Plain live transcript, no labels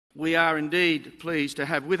We are indeed pleased to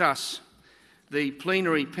have with us the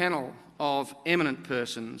plenary panel of eminent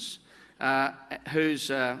persons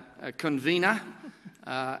whose convener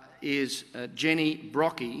is Jenny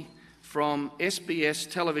Brockie from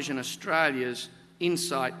SBS Television Australia's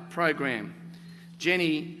Insight program.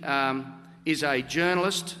 Jenny is a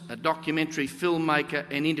journalist, a documentary filmmaker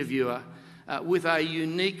and interviewer with a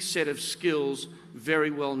unique set of skills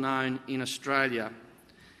very well known in Australia.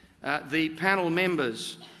 The panel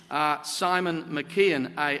members are Simon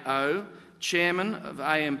McKeon AO, Chairman of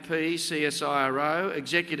AMP CSIRO,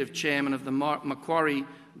 Executive Chairman of the Macquarie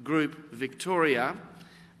Group Victoria.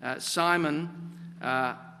 Simon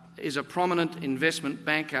is a prominent investment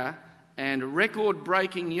banker and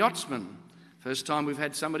record-breaking yachtsman. First time we've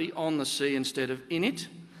had somebody on the sea instead of in it.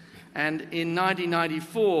 And in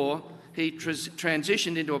 1994, he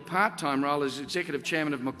transitioned into a part-time role as Executive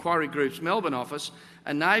Chairman of Macquarie Group's Melbourne office,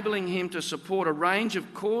 enabling him to support a range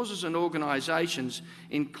of causes and organisations,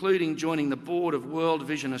 including joining the board of World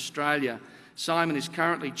Vision Australia. Simon is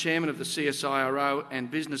currently Chairman of the CSIRO and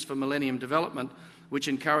Business for Millennium Development, which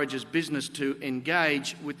encourages business to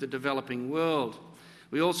engage with the developing world.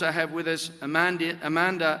 We also have with us Amanda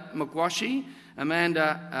Mugwashi.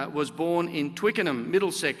 Amanda was born in Twickenham,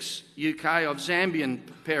 Middlesex, UK, of Zambian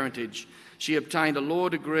parentage. She obtained a law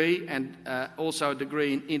degree and also a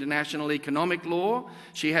degree in international economic law.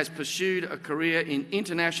 She has pursued a career in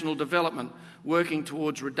international development, working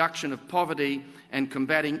towards reduction of poverty and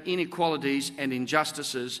combating inequalities and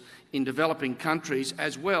injustices in developing countries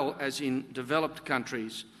as well as in developed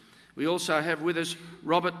countries. We also have with us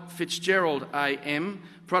Robert Fitzgerald AM,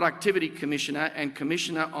 Productivity Commissioner and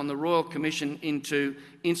Commissioner on the Royal Commission into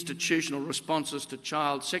Institutional Responses to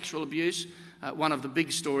Child Sexual Abuse, one of the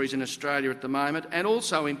big stories in Australia at the moment, and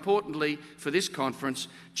also, importantly for this conference,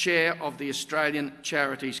 Chair of the Australian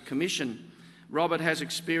Charities Commission. Robert has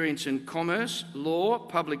experience in commerce, law,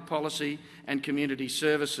 public policy and community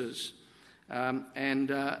services.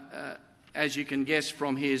 As you can guess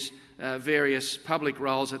from his various public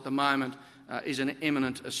roles at the moment, is an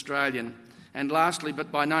eminent Australian. And lastly,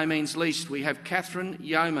 but by no means least, we have Catherine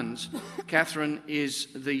Yeomans. Catherine is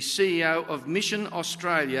the CEO of Mission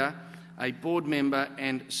Australia, a board member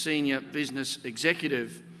and senior business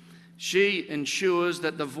executive. She ensures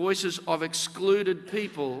that the voices of excluded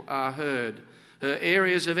people are heard. Her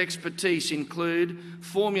areas of expertise include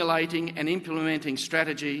formulating and implementing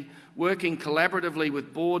strategy, working collaboratively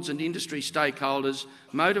with boards and industry stakeholders,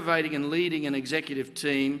 motivating and leading an executive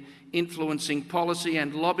team, influencing policy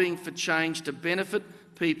and lobbying for change to benefit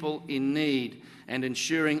people in need, and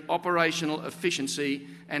ensuring operational efficiency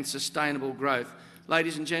and sustainable growth.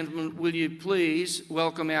 Ladies and gentlemen, will you please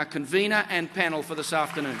welcome our convener and panel for this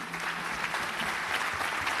afternoon.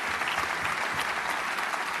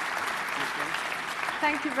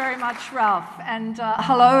 Thank you very much, Ralph, and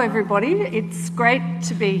hello everybody. It's great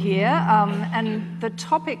to be here, and the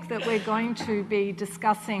topic that we're going to be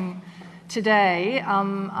discussing today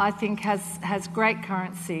I think has great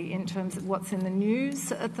currency in terms of what's in the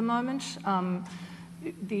news at the moment.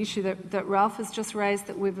 The issue that Ralph has just raised,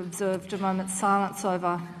 that we've observed a moment's silence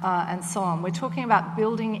over, and so on. We're talking about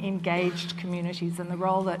building engaged communities and the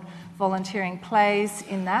role that volunteering plays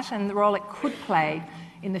in that and the role it could play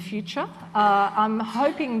in the future. I'm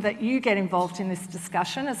hoping that you get involved in this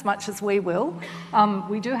discussion as much as we will.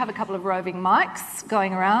 We do have a couple of roving mics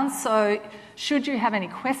going around, so should you have any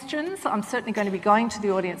questions, I'm certainly going to be going to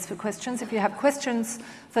the audience for questions. If you have questions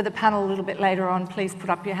for the panel a little bit later on, please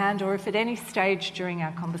put up your hand, or if at any stage during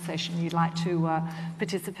our conversation you'd like to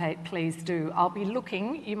participate, please do. I'll be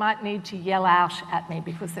looking. You might need to yell out at me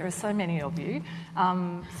because there are so many of you.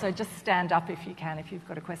 So just stand up if you can, if you've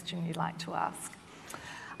got a question you'd like to ask.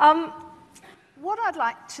 What I'd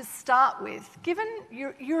like to start with, given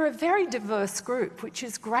you're a very diverse group, which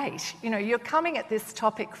is great, you know, you're coming at this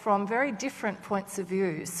topic from very different points of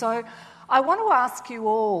view. So I want to ask you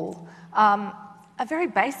all a very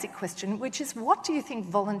basic question, which is, what do you think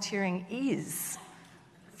volunteering is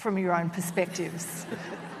from your own perspectives?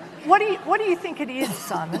 What do you think it is,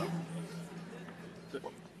 Simon?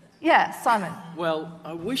 Yeah, Simon. Well,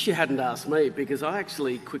 I wish you hadn't asked me, because I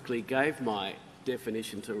actually quickly gave my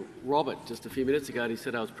definition to Robert just a few minutes ago, and he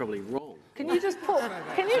said I was probably wrong. Can you just pull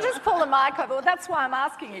the mic over? Well, that's why I'm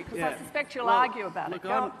asking you, because I suspect you'll argue about it. Go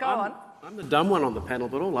on. I'm the dumb one on the panel,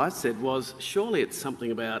 but all I said was, surely it's something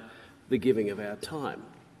about the giving of our time.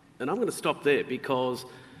 And I'm going to stop there, because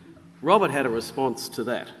Robert had a response to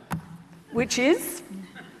that. Which is?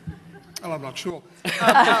 Well, I'm not sure.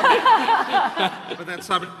 But that's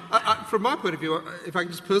Simon. From my point of view, if I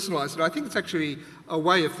can just personalise it, I think it's actually a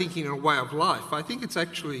way of thinking and a way of life. I think it's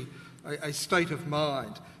actually a state of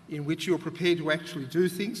mind in which you're prepared to actually do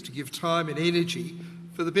things, to give time and energy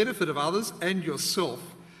for the benefit of others and yourself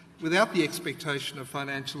without the expectation of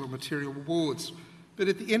financial or material rewards. But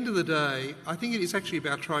at the end of the day, I think it is actually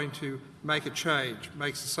about trying to make a change,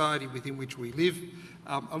 make society within which we live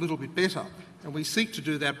a little bit better. And we seek to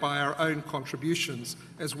do that by our own contributions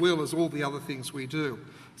as well as all the other things we do.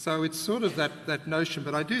 So it's sort of that notion,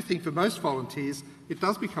 but I do think for most volunteers it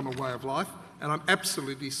does become a way of life, and I'm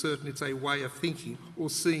absolutely certain it's a way of thinking or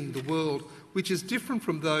seeing the world which is different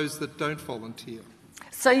from those that don't volunteer.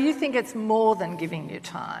 So you think it's more than giving your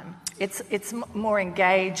time? It's more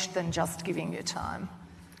engaged than just giving your time?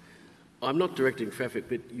 I'm not directing traffic,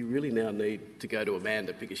 but you really now need to go to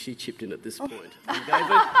Amanda because she chipped in at this point and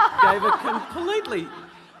gave a completely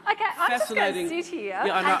Okay, I'm just going fascinating... to sit here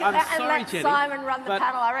Yeah, I know, I'm and sorry, let Jenny, Simon run the but-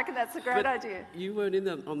 panel. I reckon that's a great but idea. You weren't in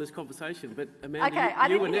on this conversation, but Amanda, Okay, I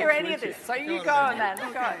you were didn't hear next, any of weren't this, you? so you go, Amanda,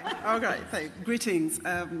 go. Okay, greetings.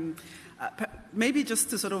 Maybe just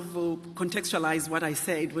to sort of contextualize what I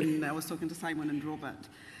said when I was talking to Simon and Robert,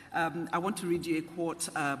 I want to read you a quote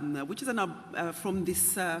which is from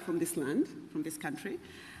this land, from this country,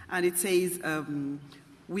 and it says,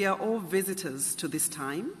 "We are all visitors to this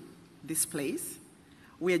time, this place.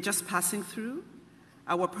 We are just passing through.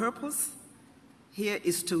 Our purpose here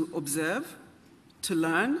is to observe, to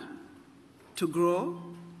learn, to grow,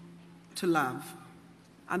 to love,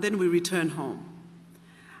 and then we return home."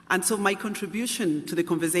 And so my contribution to the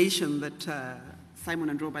conversation that Simon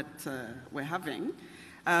and Robert were having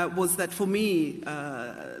was that for me,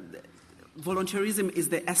 volunteerism is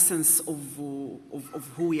the essence of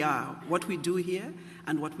who we are, what we do here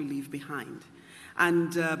and what we leave behind.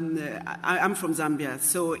 And I'm from Zambia,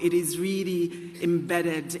 so it is really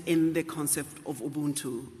embedded in the concept of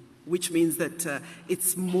Ubuntu, which means that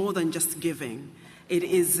it's more than just giving. It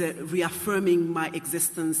is reaffirming my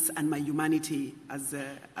existence and my humanity as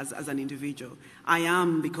an individual. I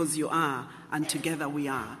am because you are, and together we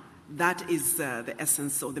are. That is the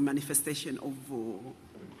essence or the manifestation of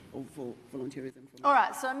volunteerism. All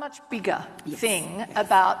right, so a much bigger thing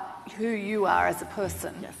about who you are as a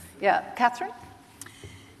person. Yes. Yeah, Catherine?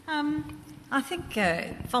 I think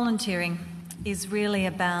volunteering is really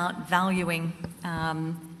about valuing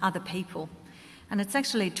other people, and it's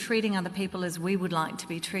actually treating other people as we would like to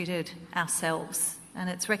be treated ourselves, and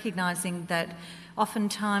it's recognising that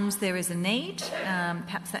oftentimes there is a need,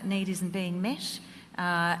 perhaps that need isn't being met,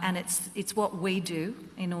 and it's what we do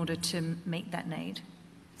in order to meet that need.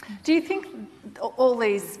 Do you think all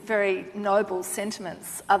these very noble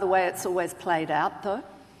sentiments are the way it's always played out, though,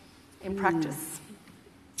 in practice?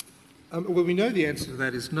 Well, we know the answer to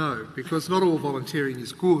that is no, because not all volunteering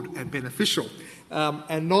is good and beneficial,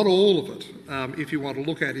 and not all of it, if you want to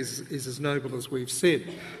look at, is as noble as we've said.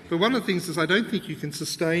 But one of the things is I don't think you can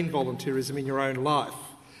sustain volunteerism in your own life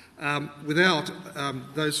without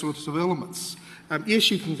those sorts of elements.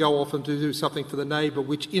 Yes, you can go off and do something for the neighbour,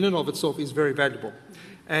 which in and of itself is very valuable,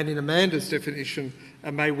 and in Amanda's definition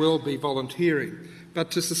may well be volunteering. But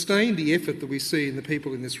to sustain the effort that we see in the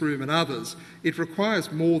people in this room and others, it requires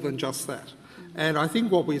more than just that. And I think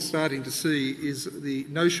what we're starting to see is the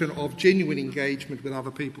notion of genuine engagement with other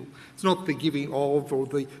people. It's not the giving of or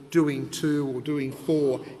the doing to or doing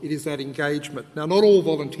for, it is that engagement. Now, not all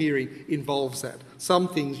volunteering involves that. Some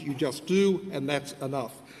things you just do and that's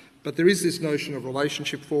enough. But there is this notion of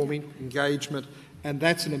relationship forming, engagement, and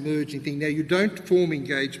that's an emerging thing. Now, you don't form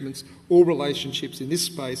engagements or relationships in this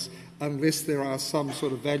space unless there are some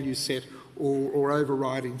sort of value set or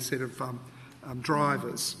overriding set of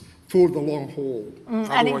drivers for the long haul.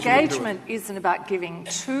 And engagement isn't about giving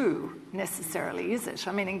to necessarily, is it?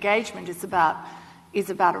 I mean, engagement is about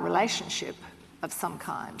a relationship of some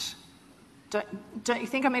kind. Don't you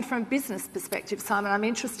think? I mean, from a business perspective, Simon, I'm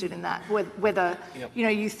interested in that. Whether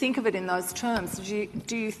you think of it in those terms.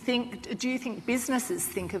 Do you think businesses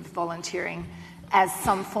think of volunteering as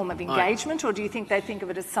some form of engagement, or do you think they think of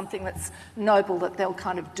it as something that's noble that they'll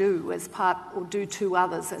kind of do as part, or do to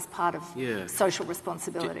others as part of social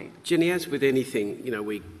responsibility? Jenny, as with anything,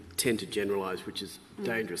 we tend to generalise, which is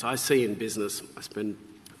dangerous. I see in business, I spend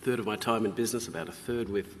a third of my time in business, about a third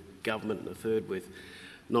with government and a third with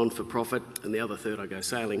non-for-profit, and the other third I go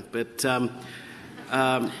sailing. But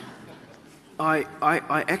I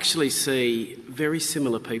actually see very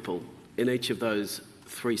similar people in each of those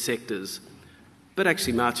three sectors, but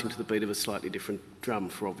actually marching to the beat of a slightly different drum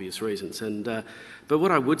for obvious reasons. And but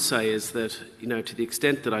what I would say is that, to the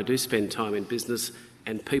extent that I do spend time in business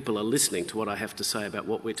and people are listening to what I have to say about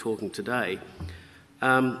what we're talking today,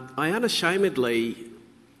 I unashamedly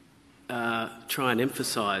try and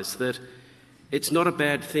emphasise that it's not a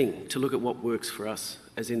bad thing to look at what works for us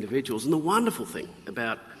as individuals. And the wonderful thing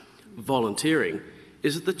about volunteering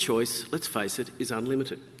is that the choice, let's face it, is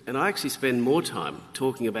unlimited. And I actually spend more time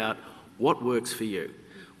talking about what works for you,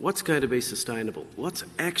 what's going to be sustainable, what's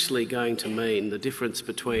actually going to mean the difference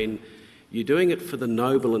between you doing it for the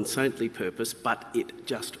noble and saintly purpose, but it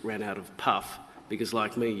just ran out of puff, because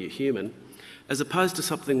like me, you're human, as opposed to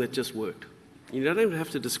something that just worked. You don't even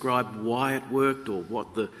have to describe why it worked or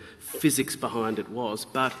what the physics behind it was,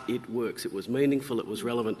 but it works. It was meaningful, it was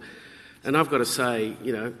relevant. And I've got to say,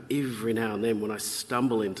 every now and then when I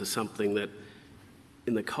stumble into something that,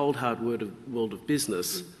 in the cold, hard world of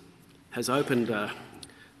business, has opened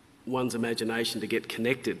one's imagination to get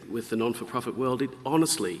connected with the non-for-profit world, it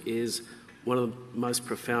honestly is one of the most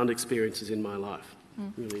profound experiences in my life.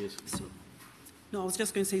 It really is. No, I was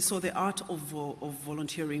just going to say, so the art of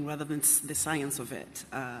volunteering rather than the science of it,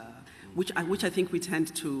 which I think we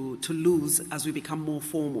tend to lose as we become more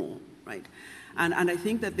formal, right? And I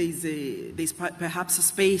think that there's perhaps a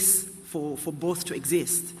space for both to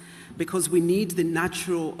exist, because we need the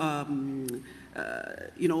natural,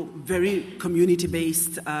 very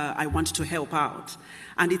community-based, I want to help out.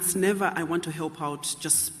 And it's never, I want to help out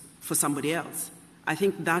just for somebody else. I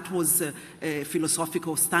think that was a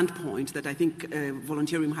philosophical standpoint that I think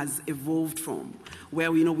volunteering has evolved from,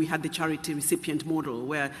 where we had the charity recipient model,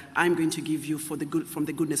 where I'm going to give you from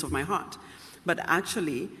the goodness of my heart. But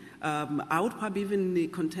actually, I would probably even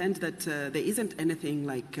contend that there isn't anything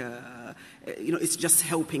like, it's just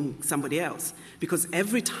helping somebody else. Because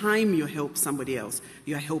every time you help somebody else,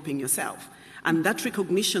 you're helping yourself. And that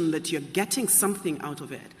recognition that you're getting something out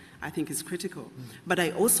of it, I think is critical. But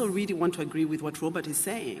I also really want to agree with what Robert is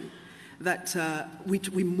saying, that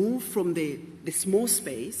we move from the small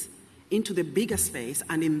space into the bigger space,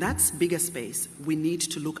 and in that bigger space, we need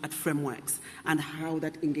to look at frameworks and how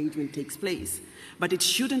that engagement takes place. But it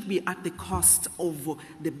shouldn't be at the cost of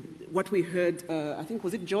what we heard, I think,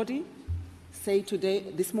 was it Jody, say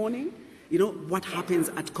this morning? What happens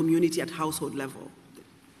at community, at household level.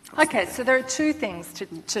 Okay, so there are two things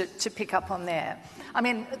to pick up on there. I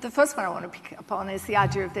mean, the first one I want to pick up on is the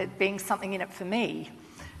idea of there being something in it for me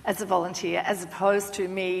as a volunteer, as opposed to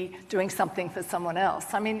me doing something for someone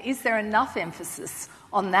else. I mean, is there enough emphasis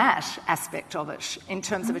on that aspect of it in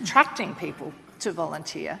terms of attracting people to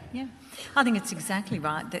volunteer? Yeah, I think it's exactly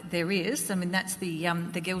right that there is. I mean, that's the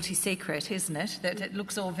guilty secret, isn't it? That it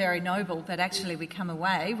looks all very noble, but actually we come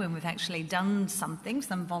away when we've actually done something,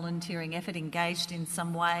 some volunteering effort, engaged in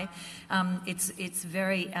some way. It's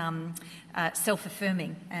very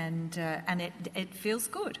self-affirming, and it feels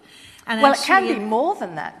good. And well, actually, it can be more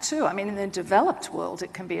than that too. I mean, in the developed world,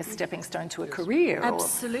 it can be a stepping stone to a career.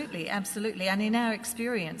 Absolutely, absolutely. And in our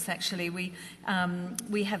experience, actually, we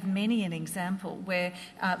have many an example where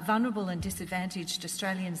vulnerable and disadvantaged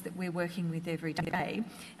Australians that we're working with every day,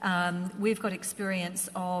 we've got experience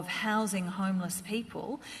of housing homeless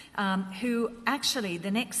people who actually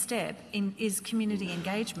the next step is community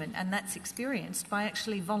engagement, and that's experienced by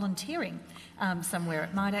actually volunteering somewhere.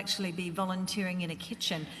 It might actually be volunteering in a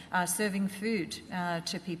kitchen, serving food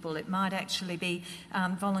to people. It might actually be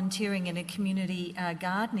volunteering in a community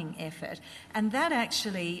gardening effort. And that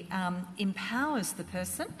actually empowers the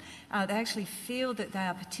person. They actually feel that they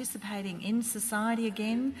are participating in society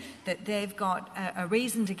again, that they've got a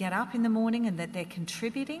reason to get up in the morning and that they're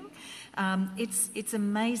contributing. It's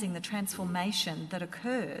amazing the transformation that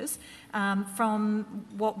occurs from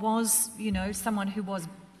what was, someone who was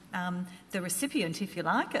the recipient, if you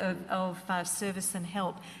like, of service and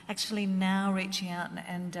help, actually now reaching out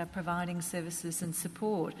and providing services and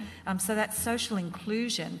support. So that social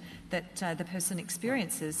inclusion that the person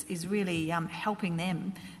experiences is really helping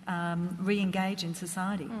them re-engage in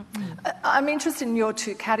society. I'm interested in your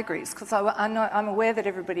two categories, because I'm aware that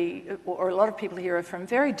everybody, or a lot of people here, are from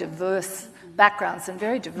very diverse backgrounds and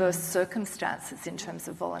very diverse circumstances in terms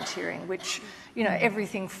of volunteering, which,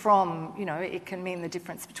 everything from, it can mean the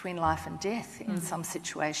difference between life and death in some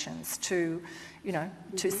situations to,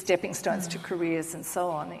 to stepping stones to careers and so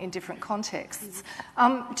on in different contexts.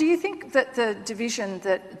 Do you think that the division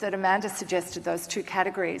that Amanda suggested, those two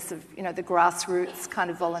categories of, the grassroots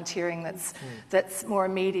kind of volunteering that's more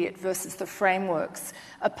immediate versus the frameworks,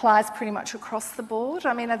 applies pretty much across the board?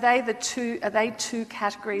 I mean, are they two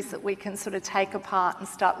categories that we can sort of take apart and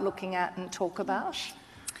start looking at and talk about?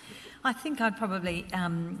 I think I'd probably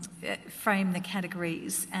frame the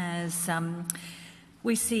categories as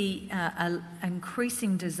we see an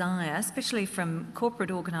increasing desire, especially from corporate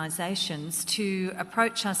organisations, to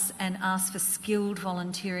approach us and ask for skilled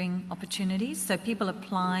volunteering opportunities. So people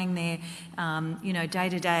applying their,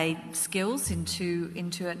 day-to-day skills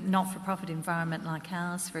into a not-for-profit environment like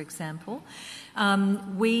ours, for example.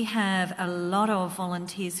 We have a lot of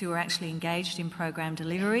volunteers who are actually engaged in program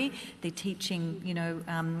delivery. They're teaching,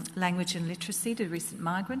 language and literacy to recent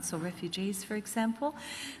migrants or refugees, for example,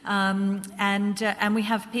 and we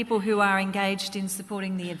have people who are engaged in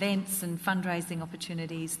supporting the events and fundraising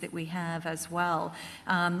opportunities that we have as well,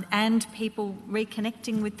 and people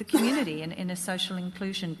reconnecting with the community in a social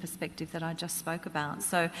inclusion perspective that I just spoke about.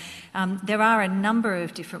 So there are a number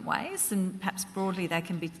of different ways, and perhaps broadly they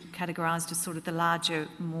can be categorised as sort of the larger,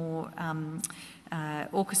 more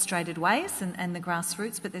orchestrated ways and the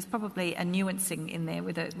grassroots, but there's probably a nuancing in there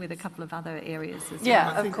with a couple of other areas as well.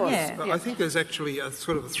 Yeah, of course. I think there's actually a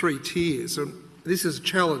sort of 3 tiers, and this is a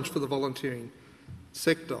challenge for the volunteering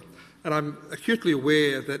sector. And I'm acutely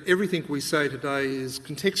aware that everything we say today is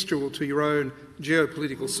contextual to your own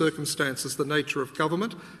geopolitical circumstances, the nature of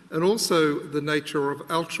government, and also the nature of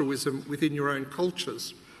altruism within your own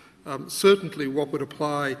cultures. Certainly what would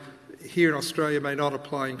apply here in Australia may not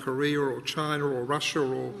apply in Korea or China or Russia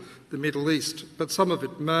or the Middle East, but some of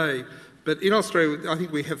it may. But in Australia, I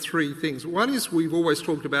think we have 3 things. One is we've always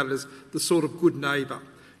talked about it as the sort of good neighbour.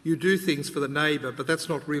 You do things for the neighbour, but that's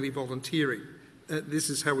not really volunteering. This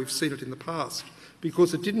is how we've seen it in the past,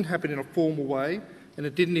 because it didn't happen in a formal way and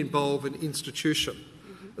it didn't involve an institution.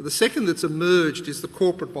 The second that's emerged is the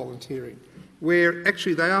corporate volunteering, where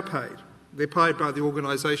actually they are paid. They're paid by the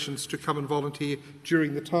organisations to come and volunteer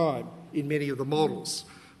during the time in many of the models,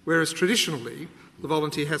 whereas traditionally the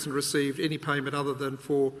volunteer hasn't received any payment other than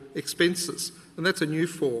for expenses, and that's a new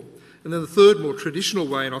form. And then the third more traditional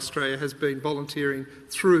way in Australia has been volunteering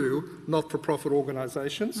through not-for-profit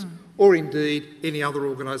organisations or indeed any other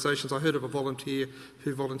organisations. I heard of a volunteer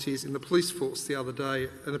who volunteers in the police force the other day,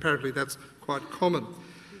 and apparently that's quite common.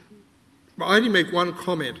 I only make one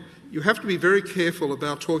comment. You have to be very careful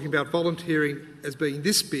about talking about volunteering as being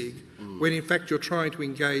this big when in fact you're trying to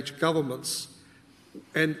engage governments,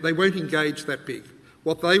 and they won't engage that big.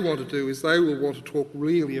 What they want to do is they will want to talk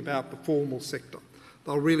really about the formal sector.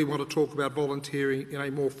 They'll really want to talk about volunteering in a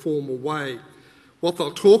more formal way. What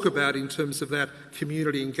they'll talk about in terms of that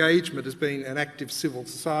community engagement as being an active civil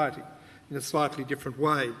society in a slightly different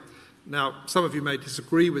way. Now, some of you may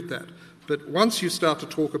disagree with that, but once you start to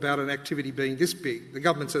talk about an activity being this big, the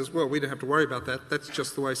government says, well, we don't have to worry about that. That's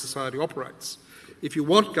just the way society operates. If you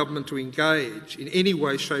want government to engage in any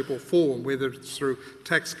way, shape or form, whether it's through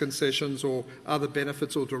tax concessions or other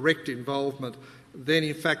benefits or direct involvement, then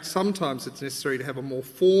in fact sometimes it's necessary to have a more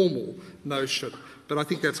formal notion. But I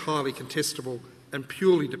think that's highly contestable and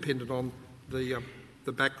purely dependent on the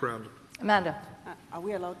background. Amanda. Are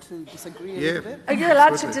we allowed to disagree a little bit? Are you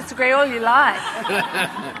allowed to disagree all you like?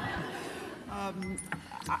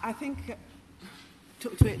 I think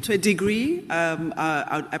to a degree,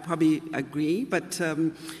 I probably agree, but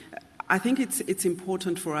I think it's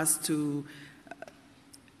important for us to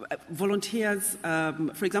volunteers,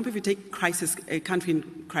 for example, if you take a country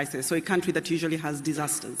in crisis, so a country that usually has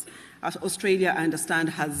disasters. Australia, I understand,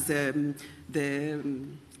 has the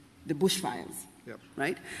bushfires,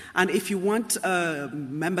 right? And if you want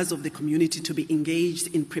members of the community to be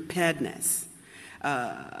engaged in preparedness,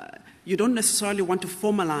 you don't necessarily want to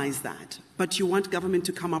formalize that, but you want government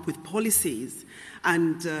to come up with policies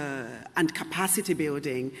and capacity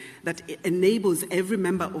building that enables every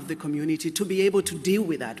member of the community to be able to deal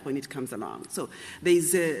with that when it comes along. So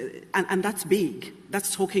there's, and that's big.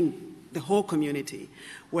 That's talking the whole community.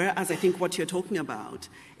 Whereas I think what you're talking about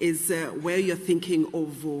is where you're thinking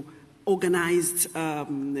of organized,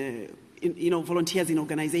 volunteers in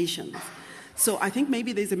organizations. So I think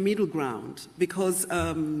maybe there's a middle ground because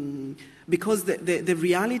the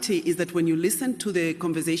reality is that when you listen to the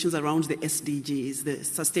conversations around the SDGs, the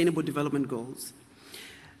Sustainable Development Goals,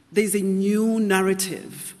 there's a new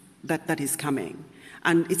narrative that is coming.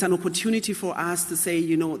 And it's an opportunity for us to say,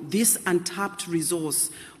 this untapped resource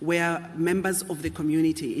where members of the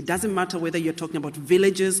community, it doesn't matter whether you're talking about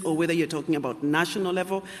villages or whether you're talking about national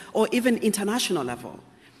level or even international level,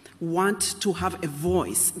 want to have a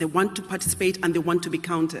voice, they want to participate and they want to be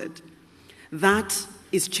counted. That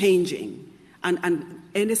is changing. And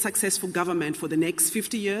any successful government for the next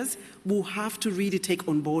 50 years will have to really take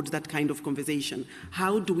on board that kind of conversation.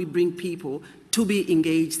 How do we bring people to be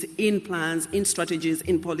engaged in plans, in strategies,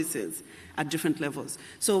 in policies at different levels?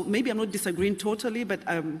 So maybe I'm not disagreeing totally, but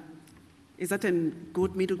is that a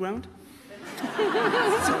good middle ground?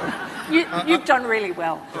 You've done really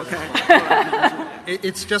well. Okay.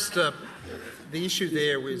 It's just the issue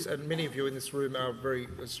there is, and many of you in this room are very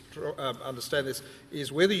understand this,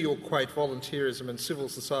 is whether you equate volunteerism and civil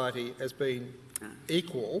society as being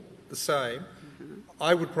equal, the same.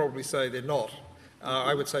 I would probably say they're not.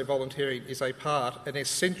 I would say volunteering is an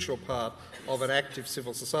essential part of an active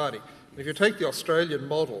civil society. And if you take the Australian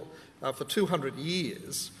model, for 200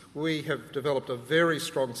 years we have developed a very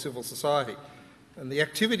strong civil society. And the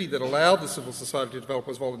activity that allowed the civil society to develop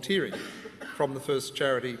was volunteering from the first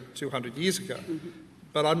charity 200 years ago.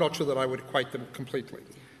 But I'm not sure that I would equate them completely.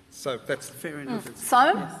 So that's fair enough.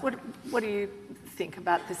 Simon, what do you think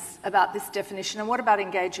about this definition, and what about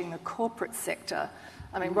engaging the corporate sector?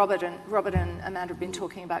 I mean, Robert and Amanda have been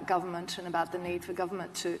talking about government and about the need for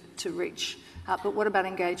government to reach out, but what about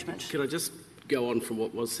engagement? Can I just go on from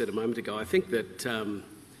what was said a moment ago? I think that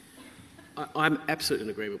I'm absolutely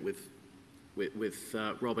in agreement with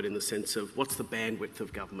Robert in the sense of what's the bandwidth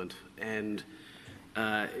of government, and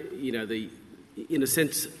in a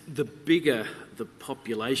sense, the bigger the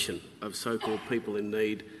population of so-called people in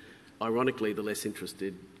need, ironically, the less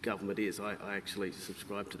interested government is. I actually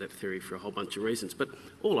subscribe to that theory for a whole bunch of reasons. But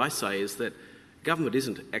all I say is that government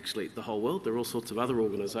isn't actually the whole world. There are all sorts of other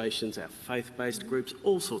organisations, our faith-based groups,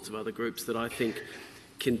 all sorts of other groups that I think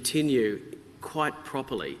continue quite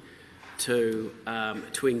properly to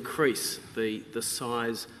increase the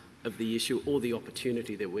size of the issue or the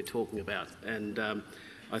opportunity that we're talking about. And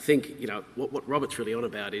I think what Robert's really on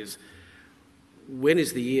about is, when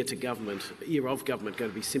is the year of government going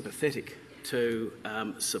to be sympathetic to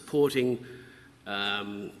supporting,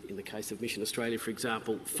 in the case of Mission Australia, for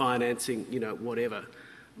example, financing, whatever,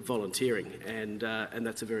 volunteering, and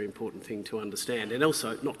that's a very important thing to understand, and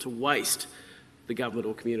also not to waste the government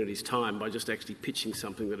or community's time by just actually pitching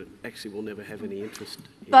something that it actually will never have any interest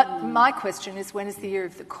in. But my question is, when is the year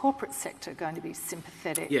of the corporate sector going to be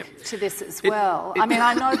sympathetic to this as well? I mean,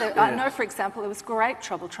 I know, for example, there was great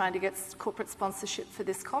trouble trying to get corporate sponsorship for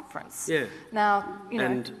this conference. Yeah. Now,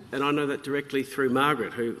 And I know that directly through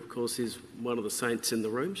Margaret, who, of course, is one of the saints in the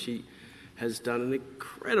room. She has done an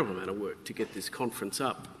incredible amount of work to get this conference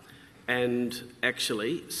up and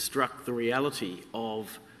actually struck the reality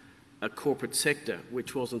of a corporate sector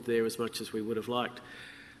which wasn't there as much as we would have liked.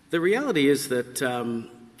 The reality is that,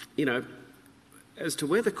 as to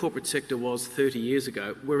where the corporate sector was 30 years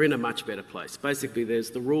ago, we're in a much better place. Basically, there's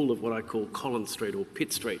the rule of what I call Collins Street or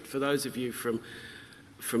Pitt Street. For those of you from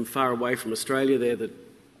far away from Australia, they're the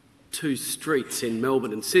two streets in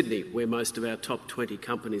Melbourne and Sydney where most of our top 20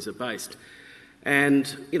 companies are based. And,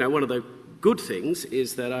 one of the good things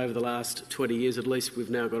is that over the last 20 years at least, we've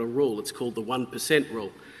now got a rule. It's called the 1%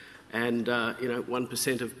 rule. And,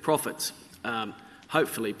 1% of profits,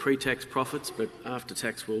 hopefully pre-tax profits, but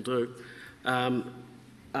after-tax will do,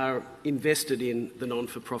 are invested in the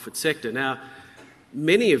non-for-profit sector. Now,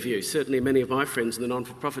 many of you, certainly many of my friends in the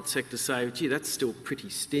non-for-profit sector say, gee, that's still pretty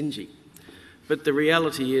stingy. But the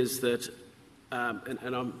reality is that, and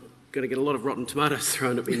I'm going to get a lot of rotten tomatoes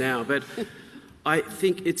thrown at me now, but I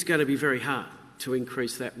think it's going to be very hard to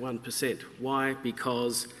increase that 1%. Why?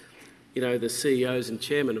 Because the CEOs and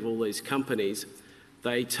chairmen of all these companies,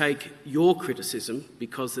 they take your criticism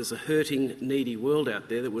because there's a hurting, needy world out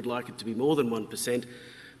there that would like it to be more than 1%.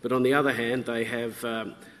 But on the other hand, they have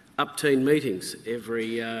up-teen meetings every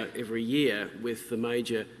year with the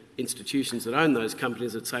major institutions that own those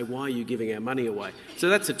companies that say, why are you giving our money away? So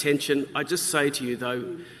that's a tension. I just say to you,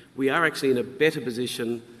 though, we are actually in a better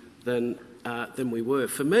position than we were.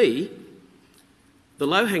 For me, the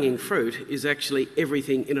low-hanging fruit is actually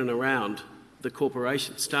everything in and around the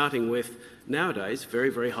corporation, starting with, nowadays, very,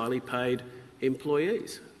 very highly paid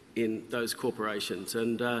employees in those corporations.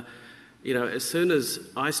 And, as soon as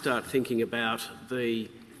I start thinking about the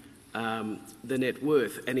net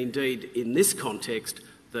worth, and indeed in this context,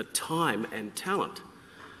 the time and talent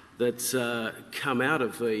that's come out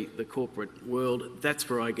of the corporate world, that's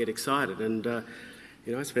where I get excited. And,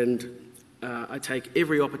 I take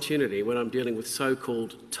every opportunity when I'm dealing with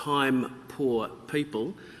so-called time-poor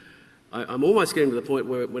people. I'm almost getting to the point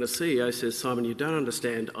where when a CEO says, Simon, you don't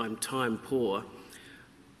understand, I'm time-poor,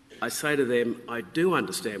 I say to them, I do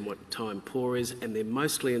understand what time-poor is, and they're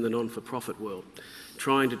mostly in the non-for-profit world,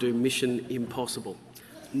 trying to do mission impossible,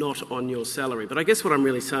 not on your salary. But I guess what I'm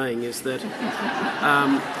really saying is that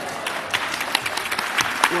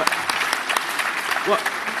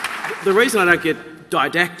the reason I don't get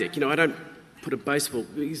didactic, I don't put a baseball,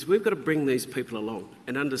 because we've got to bring these people along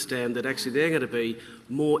and understand that actually they're going to be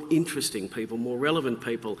more interesting people, more relevant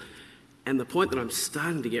people. And the point that I'm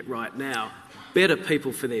starting to get right now, better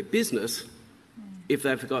people for their business if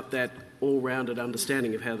they've got that all-rounded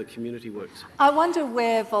understanding of how the community works. I wonder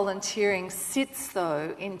where volunteering sits,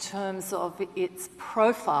 though, in terms of its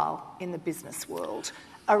profile in the business world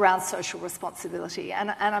around social responsibility.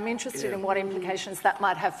 And I'm interested in what implications that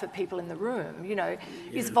might have for people in the room. You know,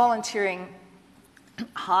 is volunteering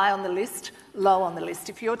high on the list, low on the list?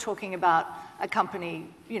 If you're talking about a company,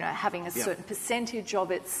 you know, having a certain percentage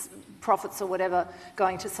of its profits or whatever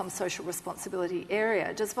going to some social responsibility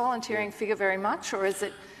area, does volunteering figure very much, or is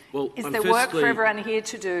it? Well, is there work for everyone here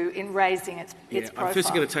to do in raising its profile? I'm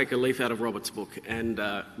first going to take a leaf out of Robert's book and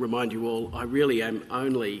remind you all, I really am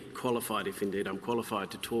only qualified, if indeed I'm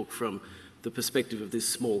qualified, to talk from the perspective of this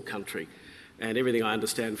small country. And everything I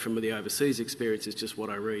understand from the overseas experience is just what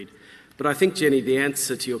I read. But I think, Jenny, the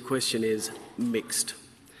answer to your question is mixed.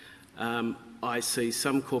 I see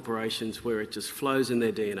some corporations where it just flows in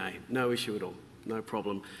their DNA, no issue at all, no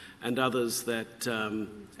problem. And others that,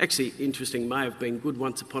 actually interesting, may have been good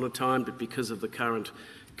once upon a time, but because of the current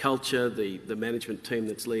culture, the management team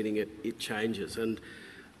that's leading it, it changes. And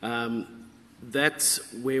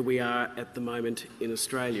that's where we are at the moment in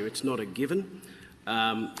Australia. It's not a given.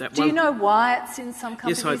 Do you know why it's in some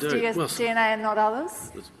companies' yes, I do. DNA and not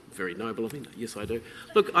others? That's very noble of me. Yes, I do.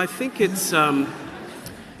 Look, I think it's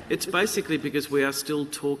basically because we are still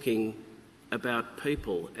talking about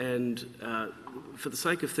people. And for the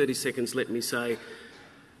sake of 30 seconds, let me say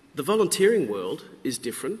the volunteering world is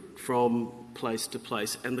different from place to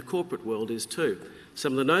place, and the corporate world is too.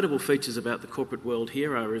 Some of the notable features about the corporate world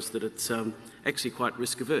here is that it's actually quite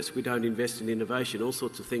risk-averse. We don't invest in innovation, all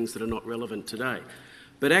sorts of things that are not relevant today.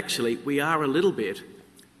 But actually, we are a little bit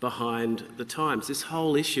behind the times. This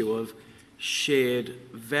whole issue of shared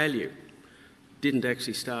value didn't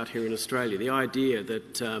actually start here in Australia. The idea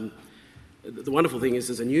that the wonderful thing is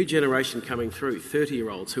there's a new generation coming through,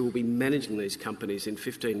 30-year-olds, who will be managing these companies in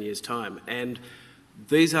 15 years' time. And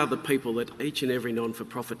these are the people that each and every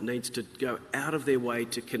non-for-profit needs to go out of their way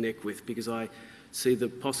to connect with, because I see the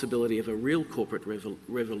possibility of a real corporate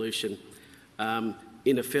revolution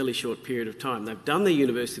in a fairly short period of time. They've done their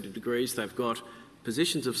university degrees, they've got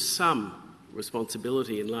positions of some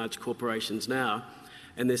responsibility in large corporations now,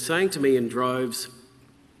 and they're saying to me in droves,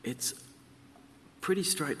 it's pretty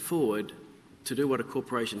straightforward to do what a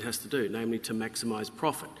corporation has to do, namely to maximise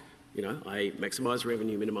profit. You know, maximise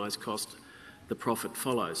revenue, minimise cost, the profit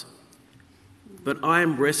follows. But I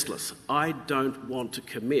am restless. I don't want to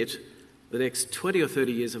commit the next 20 or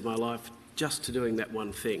 30 years of my life just to doing that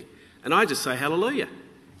one thing. And I just say hallelujah.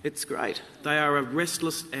 It's great. They are a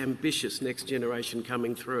restless, ambitious next generation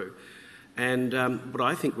coming through. And what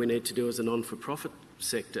I think we need to do as a non-for-profit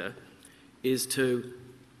sector is to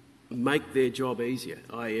make their job easier,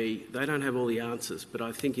 i.e. they don't have all the answers, but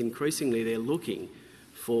I think increasingly they're looking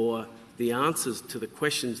for the answers to the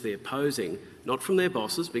questions they're posing, not from their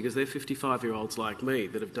bosses, because they're 55-year-olds like me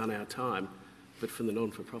that have done our time, but from the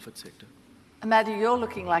non-for-profit sector. Maddie, you're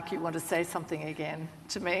looking like you want to say something again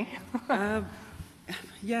to me.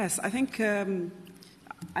 Yes, I think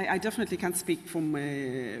I definitely can't speak from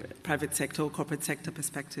a private sector or corporate sector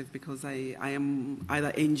perspective, because I am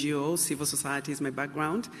either NGO, civil society is my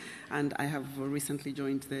background, and I have recently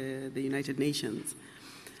joined the United Nations.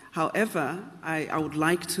 However, I would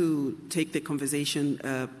like to take the conversation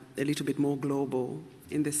a little bit more global,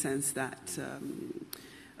 in the sense that,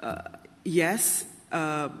 yes,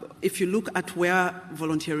 if you look at where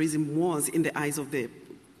volunteerism was in the eyes of the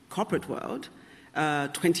corporate world,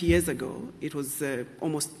 20 years ago, it was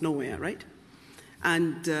almost nowhere, right?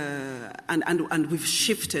 And we've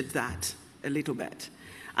shifted that a little bit.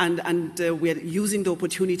 And we're using the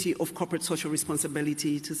opportunity of corporate social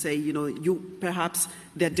responsibility to say, you know, perhaps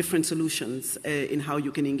there are different solutions in how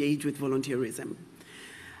you can engage with volunteerism.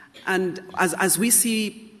 And as we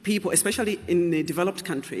see people, especially in the developed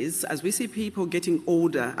countries, as we see people getting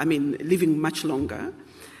older, living much longer,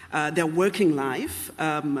 their working life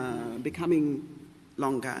becoming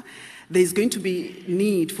longer, there's going to be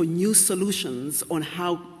need for new solutions on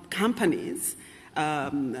how companies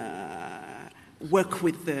work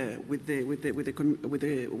with their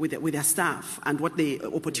staff, and what the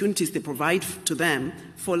opportunities they provide to them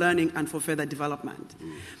for learning and for further development.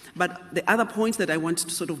 But the other point that I want to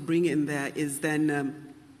sort of bring in there is then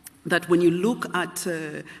that when you look at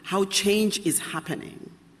how change is happening,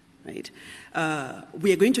 right?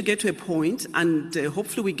 We are going to get to a point, and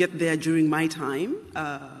hopefully we get there during my time,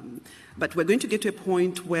 but we're going to get to a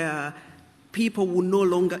point where people will no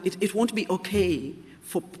longer, it won't be okay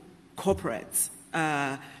for corporates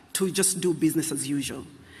to just do business as usual.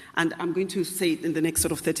 And I'm going to say it in the next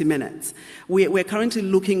sort of 30 minutes. We're currently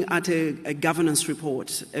looking at a governance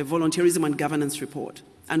report, a volunteerism and governance report.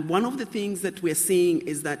 And one of the things that we're seeing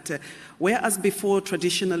is that whereas before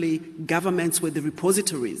traditionally governments were the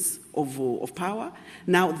repositories of power,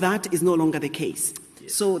 now that is no longer the case.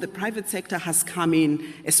 Yes. So the private sector has come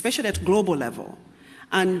in, especially at global level.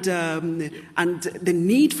 And the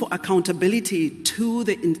need for accountability to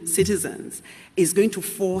the citizens is going to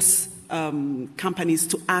force companies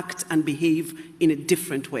to act and behave in a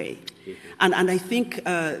different way. And I think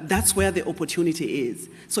that's where the opportunity is.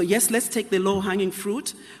 So yes, let's take the low-hanging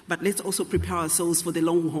fruit, but let's also prepare ourselves for the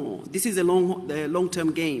long haul. This is a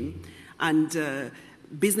long-term game, and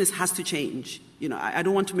business has to change. You know, I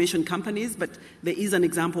don't want to mention companies, but there is an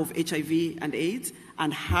example of HIV and AIDS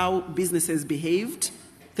and how businesses behaved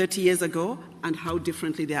 30 years ago and how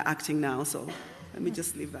differently they are acting now. So let me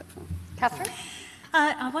just leave that for Catherine?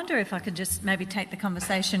 I wonder if I could just maybe take the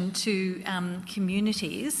conversation to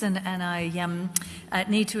communities, and I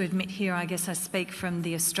need to admit here, I guess I speak from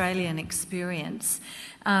the Australian experience.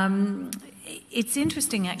 It's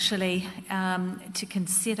interesting actually to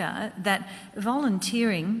consider that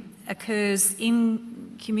volunteering occurs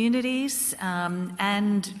in communities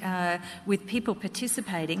and with people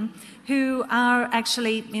participating who are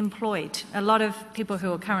actually employed. A lot of people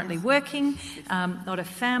who are currently working, a lot of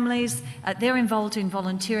families, they're involved in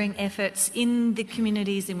volunteering efforts in the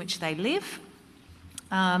communities in which they live.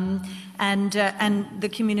 And the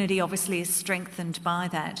community obviously is strengthened by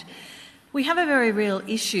that. We have a very real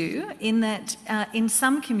issue in that in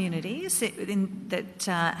some communities that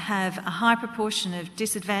have a high proportion of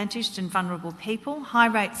disadvantaged and vulnerable people, high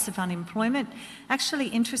rates of unemployment. Actually,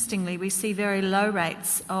 interestingly, we see very low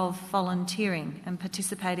rates of volunteering and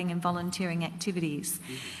participating in volunteering activities.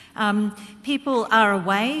 People are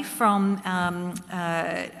away from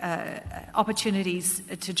opportunities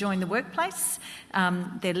to join the workplace.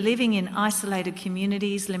 They're living in isolated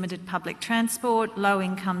communities, limited public transport, low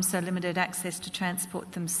income, so limited access to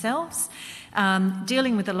transport themselves,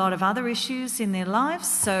 dealing with a lot of other issues in their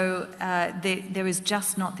lives, so there is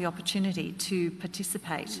just not the opportunity to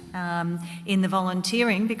participate in the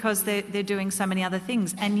volunteering because they're doing so many other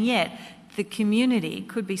things. And yet the community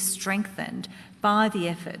could be strengthened by the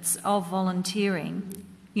efforts of volunteering,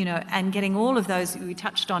 you know, and getting all of those. We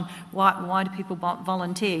touched on why do people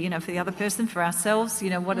volunteer, you know, for the other person, for ourselves, you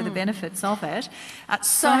know, what are the benefits of it.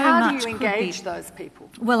 So how do you engage those people?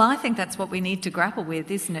 Well, I think that's what we need to grapple with,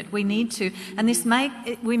 isn't it? We need to, and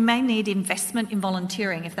we may need investment in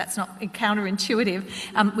volunteering if that's not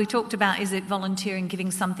counterintuitive. We talked about, is it volunteering giving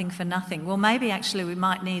something for nothing? Well, maybe actually we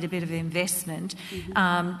might need a bit of investment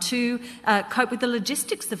to cope with the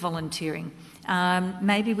logistics of volunteering.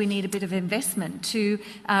 Maybe we need a bit of investment to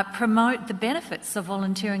promote the benefits of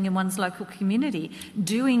volunteering in one's local community,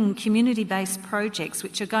 doing community-based projects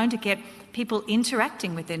which are going to get people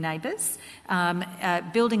interacting with their neighbours,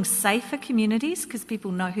 building safer communities because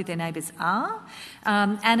people know who their neighbours are,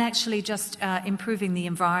 and actually just improving the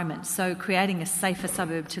environment, so creating a safer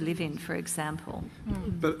suburb to live in, for example.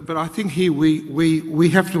 But I think here we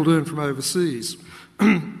have to learn from overseas.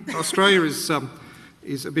 Australia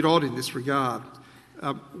is a bit odd in this regard.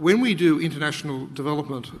 When we do international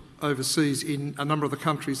development overseas in a number of the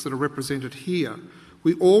countries that are represented here,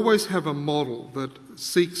 we always have a model that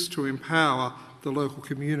seeks to empower the local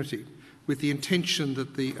community with the intention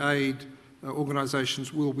that the aid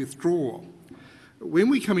organisations will withdraw. When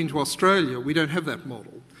we come into Australia, we don't have that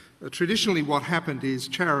model. Traditionally what happened is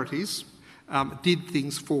charities did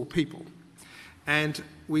things for people. And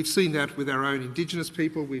we've seen that with our own Indigenous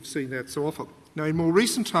people, we've seen that so often. Now, in more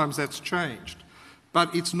recent times, that's changed,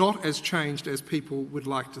 but it's not as changed as people would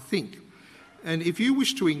like to think. And if you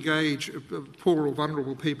wish to engage poor or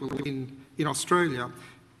vulnerable people in Australia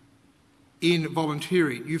in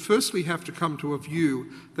volunteering, you firstly have to come to a view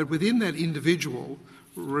that within that individual,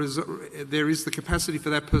 there is the capacity for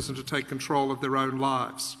that person to take control of their own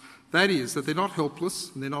lives. That is, that they're not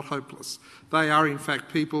helpless and they're not hopeless. They are, in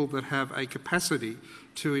fact, people that have a capacity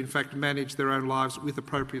to, in fact, manage their own lives with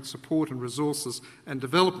appropriate support and resources and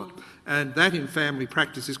development. And that, in family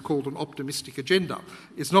practice, is called an optimistic agenda.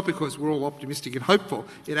 It's not because we're all optimistic and hopeful.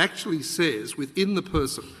 It actually says within the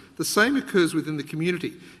person. The same occurs within the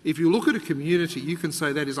community. If you look at a community, you can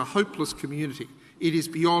say that is a hopeless community. It is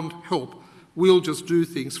beyond help. We'll just do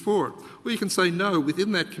things for it. Or you can say, no,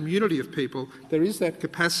 within that community of people, there is that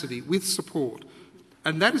capacity with support.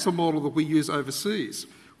 And that is a model that we use overseas.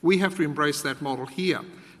 We have to embrace that model here.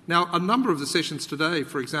 Now, a number of the sessions today,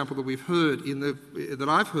 for example, that we've heard that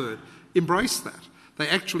I've heard, embrace that. They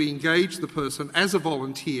actually engage the person as a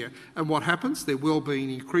volunteer, and what happens? Their well-being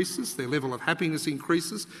increases, their level of happiness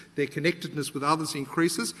increases, their connectedness with others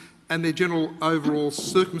increases, and their general overall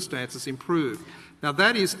circumstances improve. Now,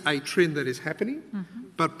 that is a trend that is happening,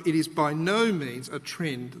 but it is by no means a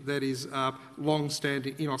trend that is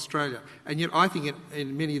long-standing in Australia. And yet I think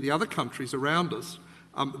in many of the other countries around us,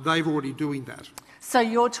 they're already doing that. So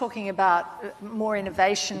you're talking about more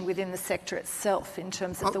innovation within the sector itself in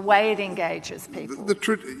terms of the way it engages people?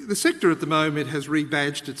 The sector at the moment has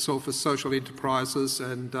rebadged itself as social enterprises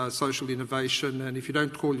and social innovation, and if you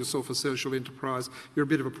don't call yourself a social enterprise, you're a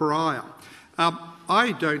bit of a pariah.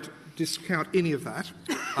 I don't discount any of that.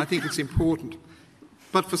 I think it's important.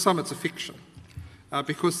 But for some it's a fiction,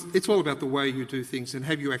 because it's all about the way you do things and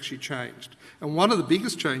have you actually changed. And one of the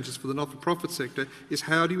biggest changes for the not-for-profit sector is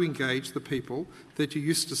how do you engage the people that you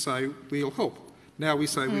used to say, we'll help. Now we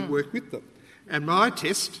say we work with them. And my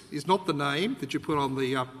test is not the name that you put on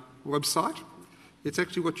the website, it's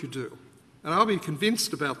actually what you do. And I'll be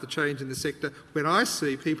convinced about the change in the sector when I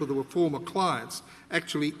see people that were former clients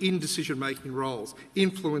actually in decision-making roles,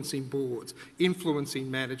 influencing boards,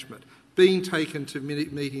 influencing management, being taken to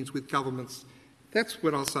meetings with governments. That's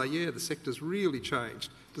when I'll say, yeah, the sector's really changed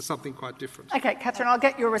to something quite different. Okay, Catherine, I'll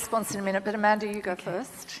get your response in a minute, but Amanda, you go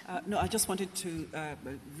first. No, I just wanted to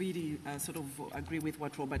really sort of agree with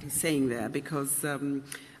what Robert is saying there, because some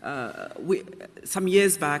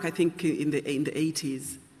years back, I think in the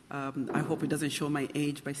 80s, I hope it doesn't show my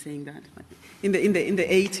age by saying that. In the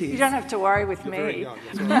 80s. You don't have to worry with me. Very young,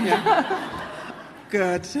 yeah.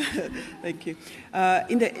 Good, thank you.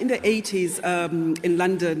 In the 80s, in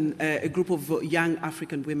London, a group of young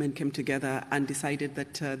African women came together and decided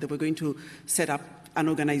that they were going to set up an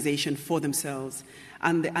organisation for themselves.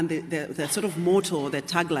 And the sort of motto, their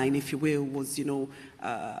tagline, if you will, was,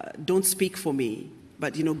 don't speak for me,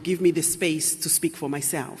 but, give me the space to speak for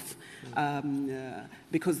myself.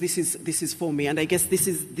 Because this is for me. And I guess this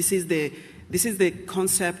is the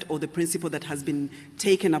concept or the principle that has been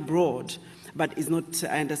taken abroad, but is not,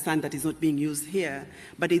 I understand that it's not being used here,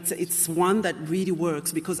 but it's one that really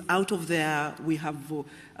works, because out of there we have,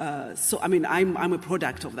 I'm a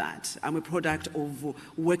product of that. I'm a product of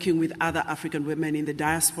working with other African women in the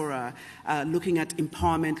diaspora, looking at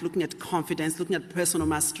empowerment, looking at confidence, looking at personal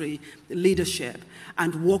mastery, leadership,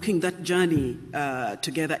 and walking that journey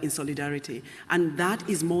together in solidarity. And that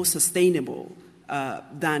is more sustainable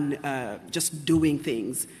than just doing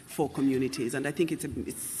things for communities. And I think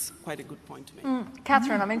it's quite a good point to make.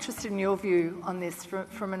 Catherine, I'm interested in your view on this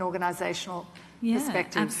from an organisational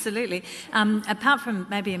perspective. Absolutely. Apart from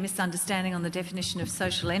maybe a misunderstanding on the definition of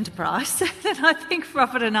social enterprise, that I think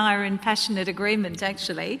Robert and I are in passionate agreement,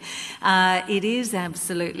 actually. It is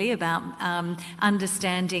absolutely about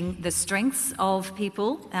understanding the strengths of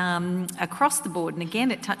people across the board. And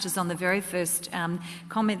again, it touches on the very first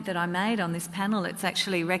comment that I made on this panel. It's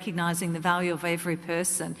actually recognising the value of every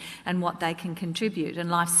person and what they can contribute. And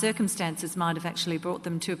life circumstances might have actually brought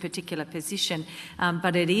them to a particular position,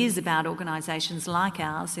 but it is about organisations like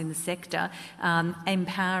ours in the sector,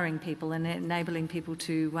 empowering people and enabling people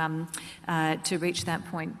to reach that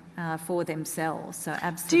point for themselves. So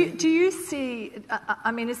absolutely. Do you see,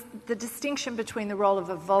 is the distinction between the role of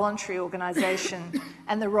a voluntary organisation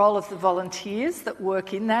and the role of the volunteers that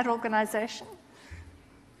work in that organisation?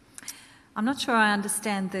 I'm not sure I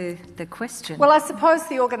understand the question. Well, I suppose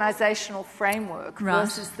the organisational framework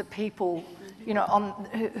versus the people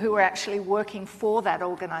who are actually working for that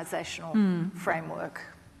organisational framework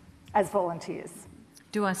as volunteers.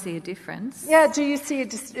 Do I see a difference? Yeah, do you see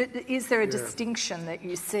is there a distinction that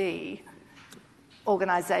you see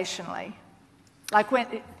organisationally? Like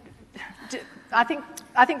I think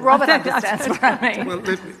Robert understands what I mean. Well,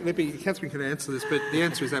 Catherine can answer this, but the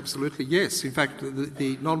answer is absolutely yes. In fact,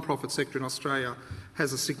 the non-profit sector in Australia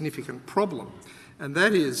has a significant problem, and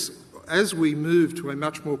that is, as we move to a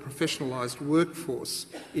much more professionalised workforce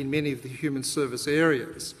in many of the human service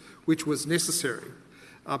areas, which was necessary,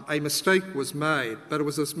 a mistake was made, but it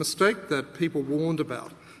was a mistake that people warned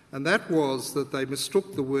about, and that was that they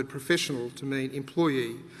mistook the word professional to mean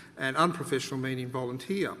employee and unprofessional meaning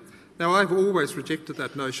volunteer. Now, I've always rejected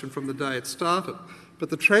that notion from the day it started, but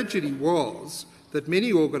the tragedy was that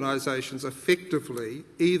many organisations effectively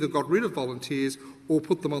either got rid of volunteers or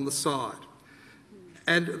put them on the side.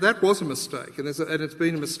 And that was a mistake, and it's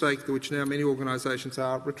been a mistake which now many organisations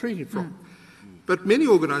are retreating from. But many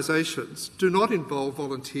organisations do not involve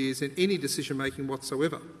volunteers in any decision-making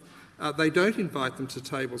whatsoever. They don't invite them to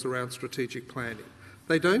tables around strategic planning.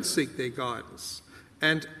 They don't seek their guidance.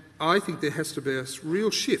 And I think there has to be a real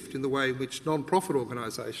shift in the way in which non-profit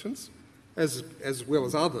organisations as well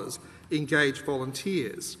as others, engage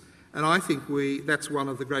volunteers. And I think that's one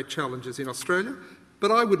of the great challenges in Australia.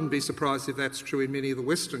 But I wouldn't be surprised if that's true in many of the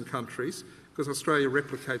Western countries, because Australia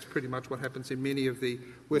replicates pretty much what happens in many of the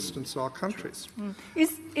Western-style countries.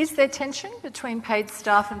 Is there tension between paid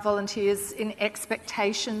staff and volunteers in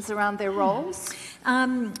expectations around their roles?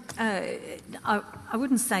 I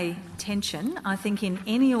wouldn't say tension. I think in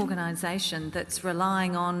any organisation that's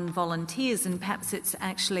relying on volunteers, and perhaps it's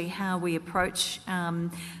actually how we approach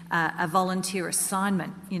a volunteer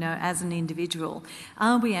assignment, as an individual,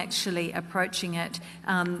 are we actually approaching it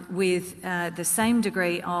with the same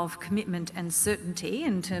degree of commitment and certainty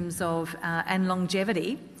in terms of and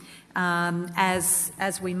longevity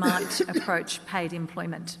as we might approach paid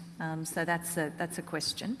employment? So that's a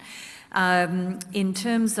question. In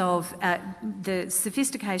terms of the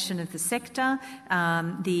sophistication of the sector,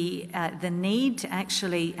 the need to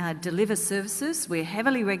actually deliver services, we're a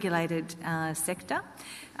heavily regulated sector.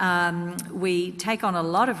 We take on a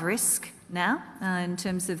lot of risk now in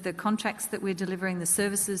terms of the contracts that we're delivering, the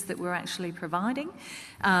services that we're actually providing.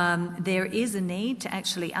 There is a need to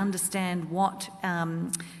actually understand what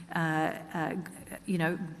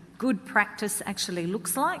good practice actually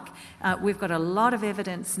looks like. We've got a lot of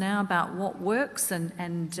evidence now about what works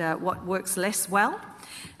and what works less well.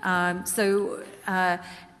 So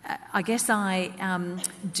I guess I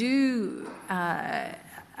do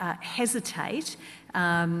hesitate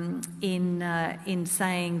in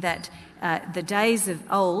saying that the days of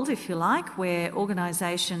old, if you like, where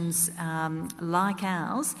organisations like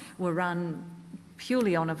ours were run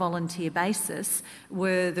purely on a volunteer basis,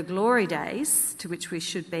 were the glory days to which we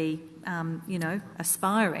should be,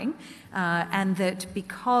 aspiring, and that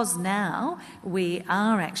because now we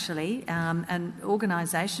are actually an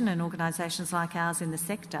organisation, and organisations like ours in the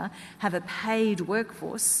sector have a paid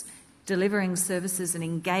workforce delivering services and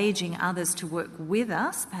engaging others to work with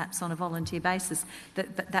us, perhaps on a volunteer basis,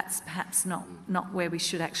 that's perhaps not where we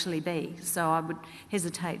should actually be. So I would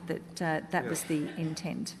hesitate that that was the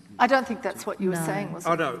intent. I don't think that's what you were saying, was it?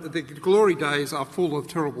 I know. The glory days are full of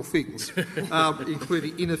terrible things,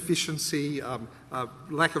 including inefficiency,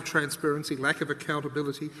 lack of transparency, lack of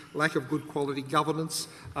accountability, lack of good quality governance.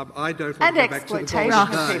 I don't want to go back to the exploitation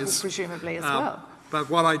golden of people, days. presumably, as well. But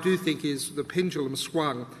what I do think is the pendulum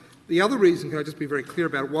swung. The other reason, can I just be very clear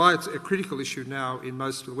about why it's a critical issue now in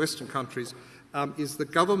most of the Western countries, is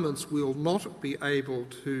that governments will not be able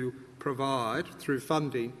to provide, through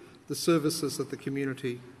funding, the services that the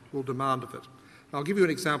community will demand of it. I'll give you an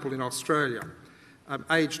example in Australia.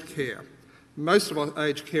 Aged care. Most of our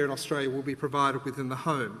aged care in Australia will be provided within the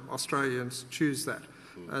home. Australians choose that.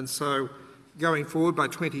 And so going forward, by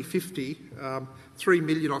 2050, 3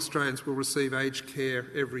 million Australians will receive aged care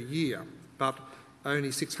every year, but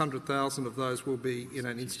only 600,000 of those will be in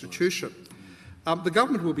an institution. The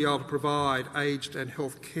government will be able to provide aged and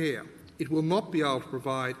health care. It will not be able to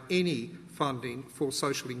provide any funding for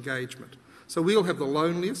social engagement. So we'll have the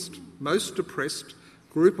loneliest, most depressed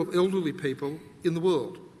group of elderly people in the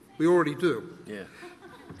world. We already do. Yeah.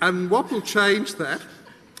 And what will change that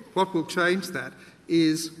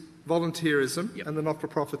is volunteerism and the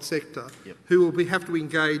not-for-profit sector, who will have to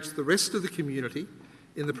engage the rest of the community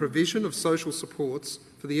in the provision of social supports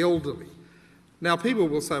for the elderly. Now, people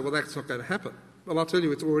will say, well, that's not going to happen. Well, I'll tell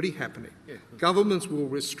you, it's already happening. Yeah. Governments will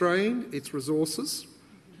restrain its resources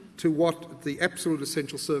to what the absolute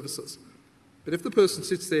essential services. But if the person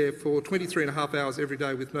sits there for 23 and a half hours every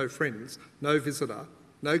day with no friends, no visitor,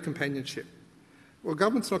 no companionship, well,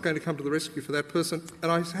 government's not going to come to the rescue for that person.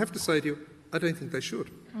 And I have to say to you, I don't think they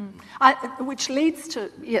should. Which leads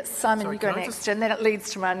to... Yes, Simon, you go next, and then it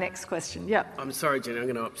leads to my next question. Yeah. I'm sorry, Jenny, I'm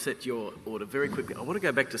going to upset your order very quickly. I want to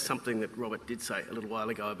go back to something that Robert did say a little while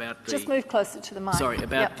ago about the... Just move closer to the mic. Sorry,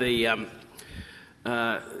 about the,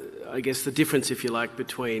 I guess, the difference, if you like,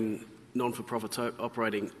 between non-for-profits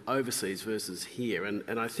operating overseas versus here.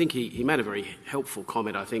 And I think he made a very helpful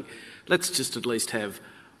comment. I think let's just at least have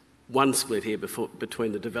one split here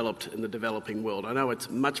between the developed and the developing world. I know it's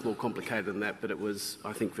much more complicated than that, but it was,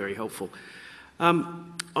 I think, very helpful.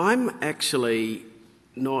 I'm actually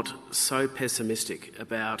not so pessimistic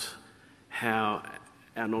about how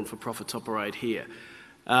our non-for-profits operate here.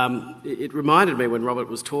 It reminded me when Robert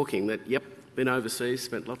was talking that, yep, been overseas,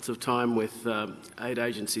 spent lots of time with aid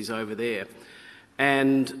agencies over there,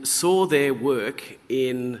 and saw their work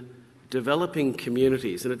in developing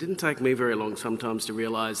communities. And it didn't take me very long sometimes to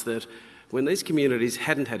realise that when these communities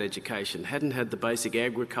hadn't had education, hadn't had the basic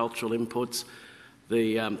agricultural inputs,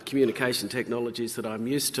 the communication technologies that I'm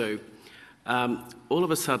used to, all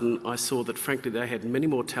of a sudden I saw that frankly they had many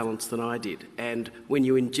more talents than I did. And when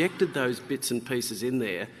you injected those bits and pieces in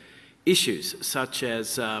there, issues such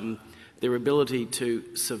as their ability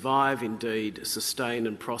to survive, indeed, sustain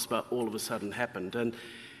and prosper all of a sudden happened. And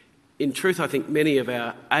in truth, I think many of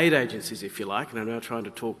our aid agencies, if you like, and I'm now trying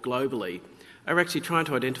to talk globally, are actually trying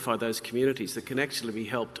to identify those communities that can actually be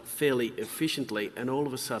helped fairly efficiently, and all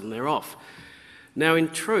of a sudden they're off. Now, in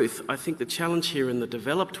truth, I think the challenge here in the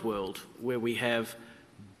developed world, where we have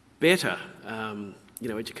better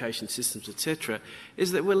education systems, etc.,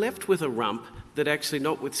 is that we're left with a rump that actually,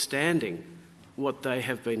 notwithstanding what they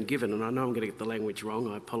have been given, and I know I'm going to get the language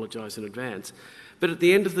wrong, I apologise in advance, but at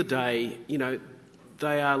the end of the day,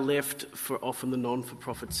 they are left for often the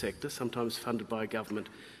non-for-profit sector, sometimes funded by a government,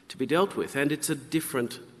 to be dealt with, and it's a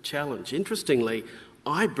different challenge. Interestingly,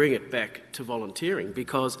 I bring it back to volunteering,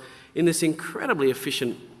 because in this incredibly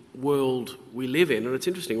efficient world we live in, and it's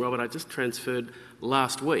interesting, Robert, I just transferred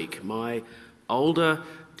last week my older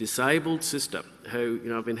disabled sister, who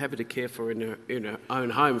I've been happy to care for in her own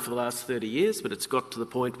home for the last 30 years, but it's got to the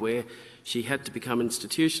point where she had to become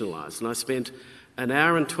institutionalised. And I spent an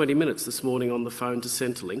hour and 20 minutes this morning on the phone to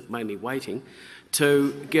Centrelink, mainly waiting,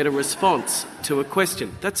 to get a response to a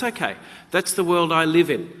question. That's okay. That's the world I live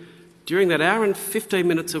in. During that hour and 15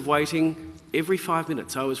 minutes of waiting, every 5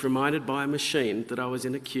 minutes I was reminded by a machine that I was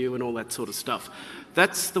in a queue and all that sort of stuff.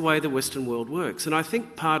 That's the way the Western world works. And I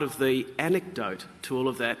think part of the anecdote to all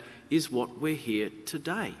of that is what we're here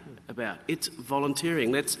today about. It's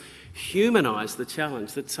volunteering. Let's humanise the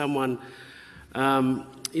challenge that someone,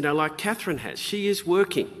 like Catherine has. She is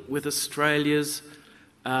working with Australia's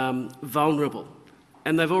vulnerable.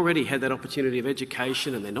 And they've already had that opportunity of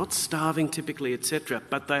education, and they're not starving typically, etc.,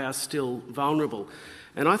 but they are still vulnerable.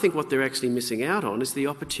 And I think what they're actually missing out on is the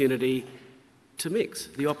opportunity to mix,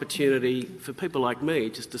 the opportunity for people like me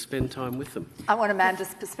just to spend time with them. I want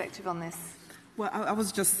Amanda's perspective on this. Well, I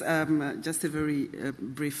was just a very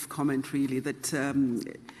brief comment, really, that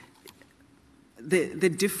the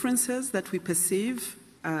differences that we perceive,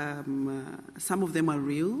 some of them are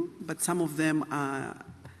real, but some of them are,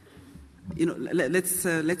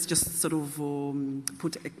 let's just sort of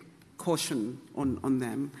put a caution on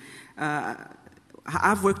them.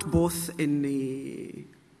 I've worked both in the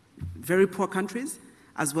very poor countries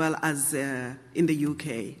as well as in the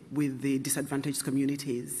UK with the disadvantaged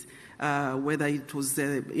communities, whether it was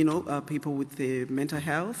people with mental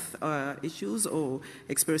health issues or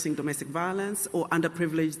experiencing domestic violence or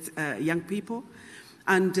underprivileged young people.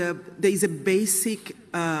 And there is a basic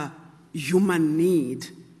human need,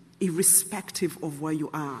 irrespective of where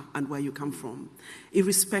you are and where you come from,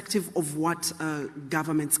 irrespective of what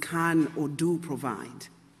governments can or do provide,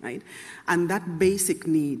 right? And that basic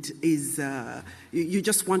need is you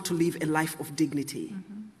just want to live a life of dignity,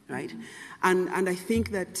 right? And I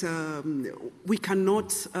think that we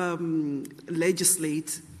cannot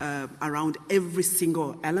legislate around every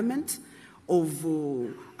single element of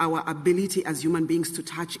our ability as human beings to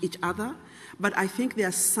touch each other. But I think there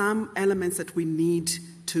are some elements that we need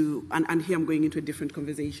to, and here I'm going into a different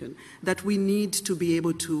conversation, that we need to be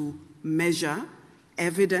able to measure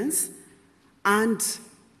evidence and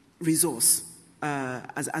resource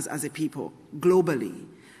as a people globally,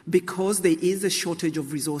 because there is a shortage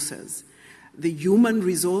of resources. The human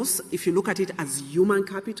resource, if you look at it as human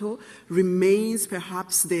capital, remains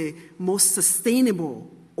perhaps the most sustainable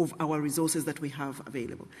of our resources that we have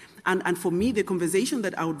available. And for me, the conversation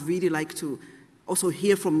that I would really like to also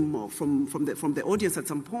hear from the audience at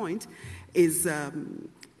some point is,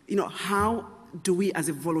 how do we as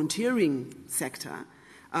a volunteering sector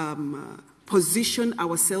position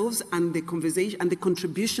ourselves and the conversation and the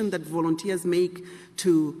contribution that volunteers make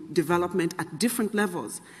to development at different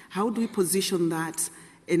levels? How do we position that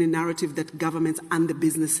in a narrative that governments and the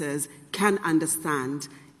businesses can understand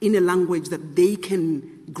in a language that they can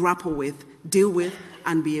grapple with, deal with,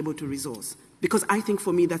 and be able to resource? Because I think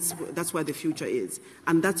for me that's where the future is,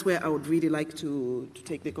 and that's where I would really like to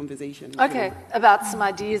take the conversation. Okay, about some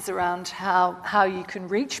ideas around how you can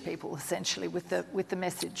reach people essentially with the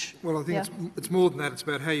message. Well, I think it's more than that. It's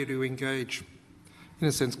about how you do engage, in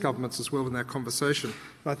a sense, governments as well in that conversation.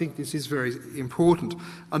 I think this is very important.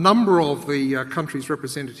 A number of the countries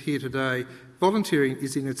represented here today, volunteering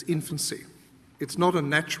is in its infancy. It's not a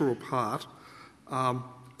natural part,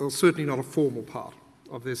 or certainly not a formal part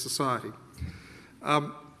of their society.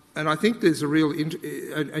 And I think there's a real,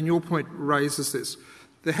 and your point raises this,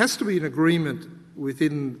 there has to be an agreement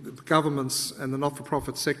within the governments and the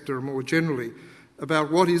not-for-profit sector more generally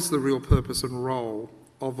about what is the real purpose and role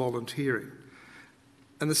of volunteering.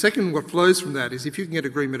 And the second, what flows from that is, if you can get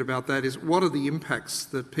agreement about that, is what are the impacts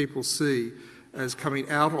that people see as coming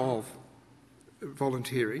out of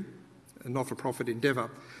volunteering, a not-for-profit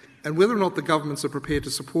endeavour, and whether or not the governments are prepared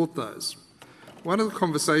to support those. One of the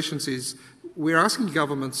conversations is we're asking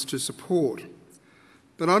governments to support,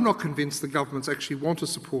 but I'm not convinced the governments actually want to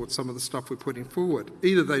support some of the stuff we're putting forward.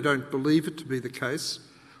 Either they don't believe it to be the case,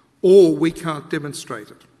 or we can't demonstrate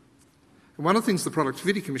it. And one of the things the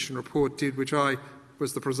Productivity Commission report did, which I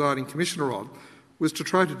was the presiding commissioner on, was to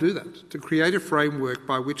try to do that, to create a framework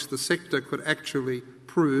by which the sector could actually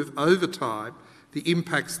prove over time the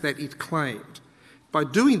impacts that it claimed. By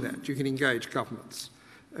doing that, you can engage governments.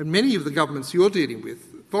 And many of the governments you're dealing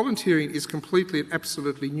with, volunteering is completely and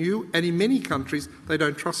absolutely new, and in many countries they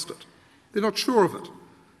don't trust it. They're not sure of it.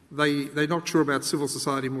 They're not sure about civil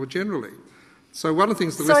society more generally. So one of the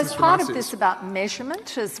things the lessons from us is... So is part of this about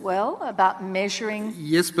measurement as well, about measuring...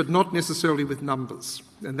 Yes, but not necessarily with numbers,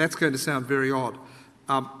 and that's going to sound very odd.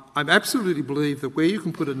 I absolutely believe that where you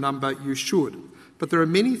can put a number, you should. But there are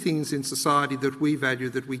many things in society that we value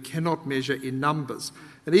that we cannot measure in numbers.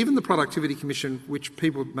 And even the Productivity Commission, which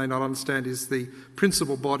people may not understand is the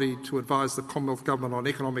principal body to advise the Commonwealth Government on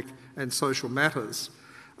economic and social matters,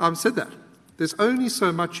 said that. There's only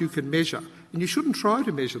so much you can measure, and you shouldn't try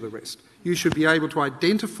to measure the rest. You should be able to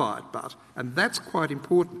identify it, and that's quite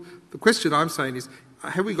important. The question I'm saying is,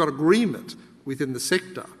 have we got agreement within the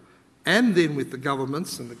sector and then with the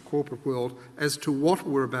governments and the corporate world as to what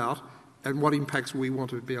we're about and what impacts we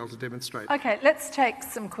want to be able to demonstrate? Okay, let's take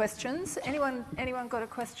some questions. Anyone got a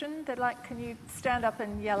question? Can you stand up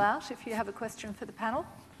and yell out if you have a question for the panel?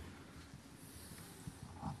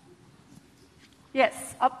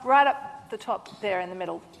 Yes, right up the top there in the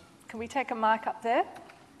middle. Can we take a mic up there?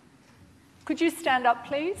 Could you stand up,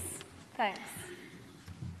 please? Thanks.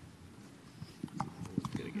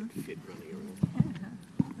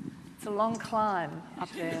 It's a long climb up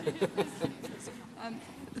there.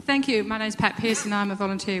 Thank you. My name is Pat Pearson. I'm a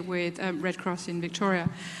volunteer with Red Cross in Victoria.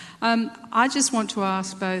 I just want to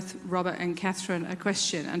ask both Robert and Catherine a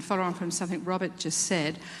question and follow on from something Robert just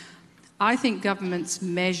said. I think governments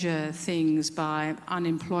measure things by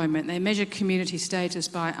unemployment. They measure community status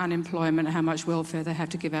by unemployment, how much welfare they have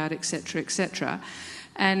to give out, etc., etc.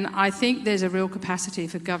 And I think there's a real capacity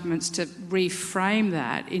for governments to reframe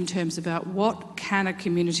that in terms about what can a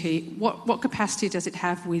community, what capacity does it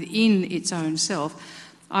have within its own self.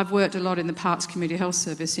 I've worked a lot in the Parks Community Health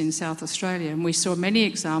Service in South Australia, and we saw many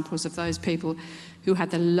examples of those people who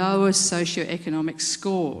had the lowest socioeconomic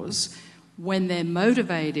scores when they're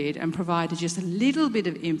motivated and provided just a little bit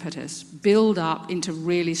of impetus, build up into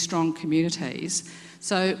really strong communities.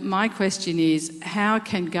 So my question is, how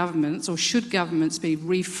can governments, or should governments be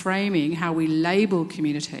reframing how we label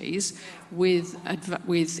communities with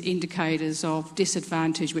indicators of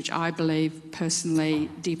disadvantage, which I believe personally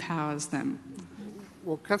depowers them?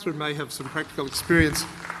 Well, Catherine may have some practical experience.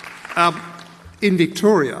 In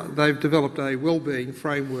Victoria, they've developed a wellbeing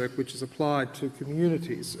framework which is applied to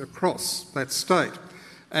communities across that state.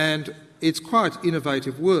 And it's quite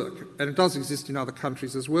innovative work, and it does exist in other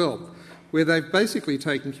countries as well, where they've basically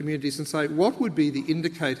taken communities and say, what would be the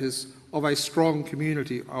indicators of a strong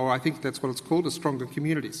community? Or I think that's what it's called, a stronger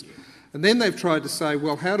communities. And then they've tried to say,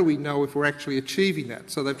 well, how do we know if we're actually achieving that?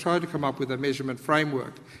 So they've tried to come up with a measurement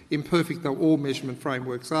framework, imperfect though all measurement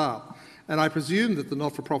frameworks are. And I presume that the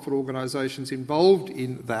not-for-profit organisations involved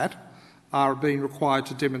in that are being required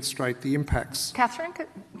to demonstrate the impacts. Catherine,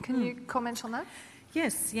 can you comment on that?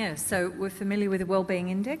 Yes. So we're familiar with the Wellbeing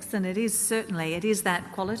Index, and it is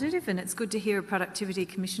that qualitative, and it's good to hear a Productivity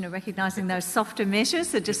Commissioner recognising those softer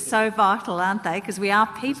measures are just so vital, aren't they? Because we are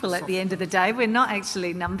people at the end of the day. We're not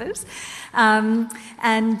actually numbers. So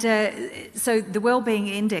the Wellbeing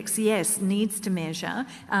Index, yes, needs to measure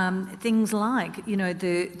things like,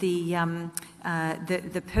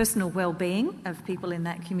 the personal well-being of people in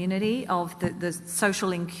that community, of the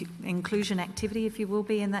social inclusion activity, if you will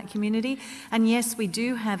be, in that community. And yes, we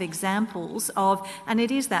do have examples of, and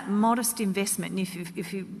it is that modest investment. And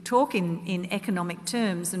if you talk in economic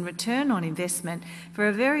terms and return on investment, for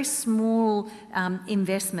a very small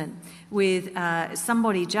investment with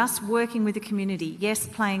somebody just working with the community, yes,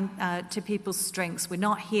 playing to people's strengths. We're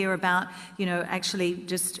not here about, actually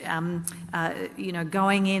just,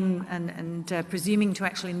 going in and presuming to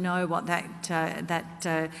actually know what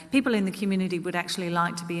that people in the community would actually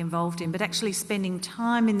like to be involved in, but actually spending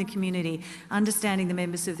time in the community, understanding the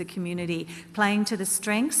members of the community, playing to the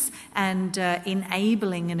strengths and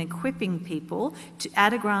enabling and equipping people to,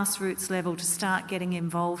 at a grassroots level, to start getting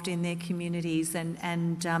involved in their communities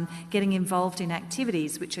and getting involved in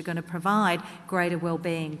activities which are going to provide greater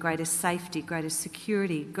well-being, greater safety, greater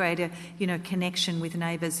security, greater connection with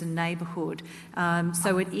neighbours and neighbourhood.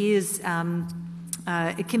 So it is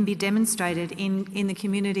it can be demonstrated in the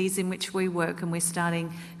communities in which we work, and we're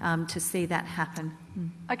starting to see that happen.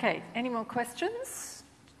 Okay, any more questions?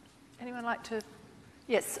 Anyone like to?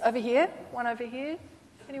 Yes, over here, one over here.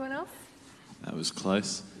 Anyone else? That was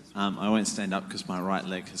close. I won't stand up because my right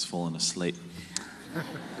leg has fallen asleep.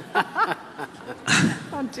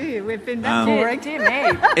 Oh dear, we've been that boring. Dear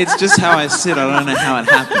me. It's just how I sit. I don't know how it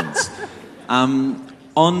happens.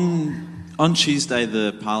 On Tuesday,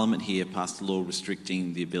 the Parliament here passed a law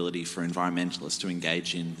restricting the ability for environmentalists to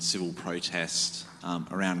engage in civil protest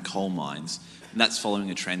around coal mines. And that's following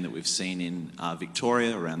a trend that we've seen in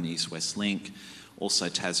Victoria around the East-West Link. Also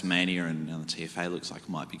Tasmania and the TFA looks like it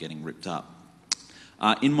might be getting ripped up.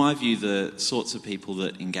 In my view, the sorts of people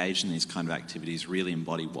that engage in these kind of activities really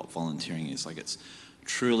embody what volunteering is. Like, it's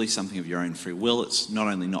truly something of your own free will. It's not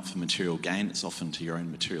only not for material gain, it's often to your own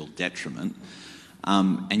material detriment.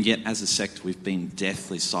 And yet, as a sector, we've been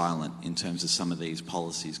deathly silent in terms of some of these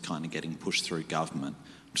policies kind of getting pushed through government.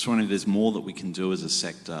 I'm just wondering if there's more that we can do as a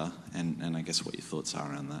sector, and I guess what your thoughts are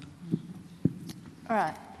around that. All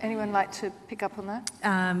right. Anyone like to pick up on that?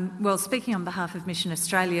 Well, speaking on behalf of Mission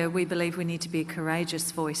Australia, we believe we need to be a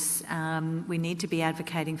courageous voice. We need to be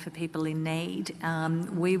advocating for people in need.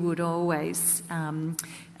 We would always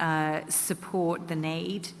support the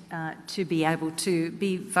need to be able to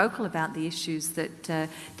be vocal about the issues that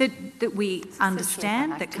we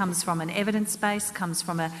understand, that comes from an evidence base, comes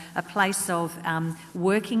from a place of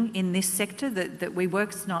working in this sector that we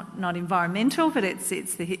work. It's not environmental, but it's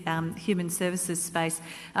the human services space.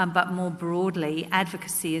 But more broadly,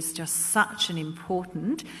 advocacy is just such an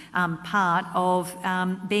important part of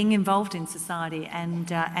being involved in society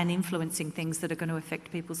and influencing things that are going to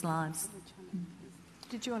affect people's lives.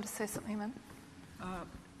 Did you want to say something, ma'am?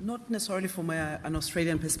 Not necessarily from an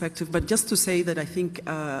Australian perspective, but just to say that I think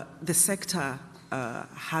the sector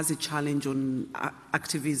has a challenge on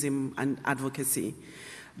activism and advocacy,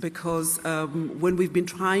 because when we've been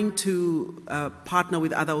trying to partner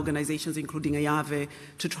with other organizations, including IAVE,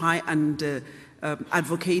 to try and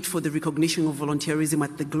advocate for the recognition of volunteerism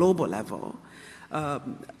at the global level,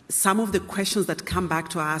 some of the questions that come back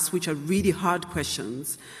to us, which are really hard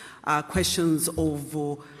questions, are questions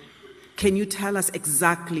of, can you tell us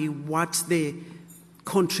exactly what the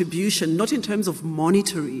contribution, not in terms of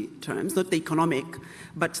monetary terms, not the economic,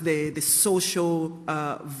 but the social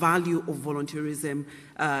value of volunteerism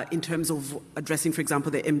in terms of addressing, for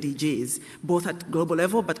example, the MDGs, both at global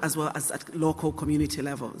level, but as well as at local community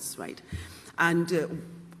levels, right? And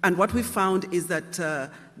what we found is that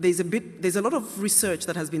there's a lot of research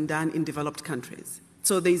that has been done in developed countries.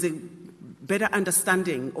 So there's a better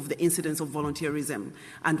understanding of the incidence of volunteerism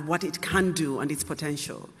and what it can do and its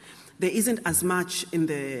potential. There isn't as much in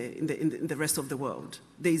the rest of the world.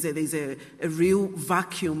 There's a real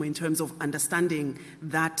vacuum in terms of understanding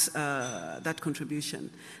that contribution.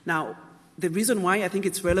 Now, the reason why I think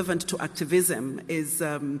it's relevant to activism is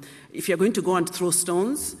if you're going to go and throw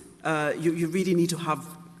stones, you really need to have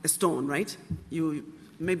a stone, right?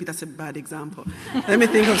 Maybe that's a bad example. Let me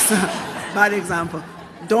think of some bad example.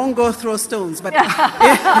 Don't go throw stones, but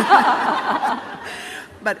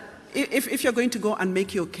but if you're going to go and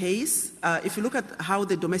make your case, if you look at how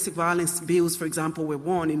the domestic violence bills, for example, were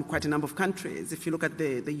won in quite a number of countries, if you look at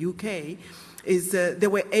the UK, they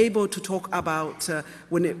were able to talk about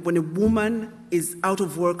when a woman is out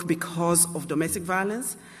of work because of domestic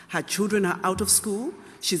violence, her children are out of school,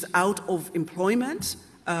 she's out of employment,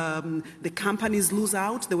 the companies lose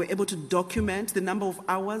out. They were able to document the number of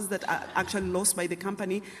hours that are actually lost by the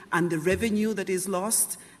company and the revenue that is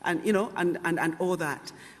lost, and and all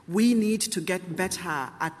that. We need to get better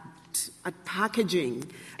at packaging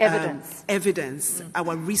evidence,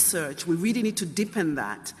 our research. We really need to deepen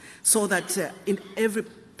that so that in every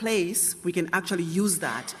place we can actually use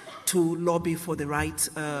that to lobby for the right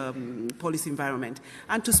policy environment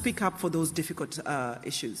and to speak up for those difficult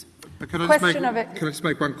issues. Can I just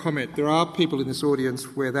make one comment? There are people in this audience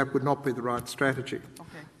where that would not be the right strategy.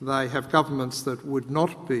 Okay. They have governments that would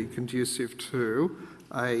not be conducive to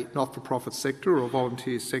a not-for-profit sector or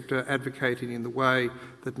volunteer sector advocating in the way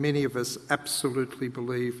that many of us absolutely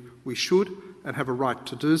believe we should and have a right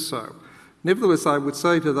to do so. Nevertheless, I would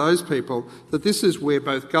say to those people that this is where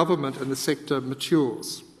both government and the sector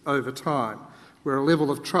matures over time, where a level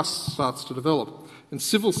of trust starts to develop. And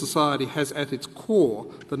civil society has at its core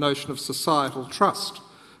the notion of societal trust.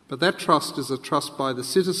 But that trust is a trust by the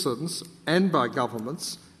citizens and by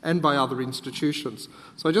governments and by other institutions.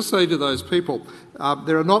 So I just say to those people,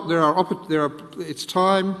 there are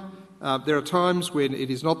times when it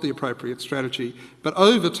is not the appropriate strategy, but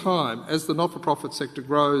over time, as the not-for-profit sector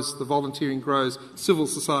grows, the volunteering grows, civil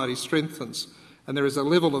society strengthens. and there is a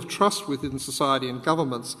level of trust within society and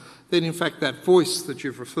governments, then in fact that voice that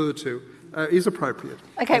you've referred to is appropriate.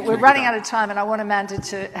 Okay, we're running out of time, and I want Amanda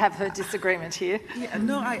to have her disagreement here. Yeah,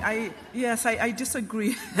 no, I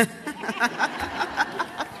disagree.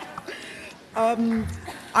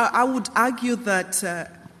 I would argue that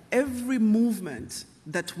every movement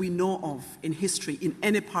that we know of in history in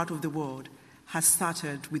any part of the world has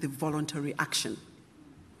started with a voluntary action.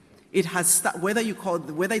 It has whether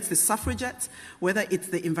it's the suffragettes, whether it's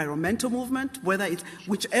the environmental movement, whether it's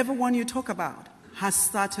whichever one you talk about, has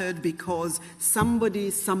started because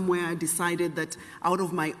somebody somewhere decided that out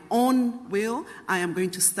of my own will, I am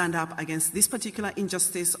going to stand up against this particular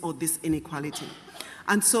injustice or this inequality.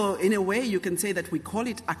 And so in a way, you can say that we call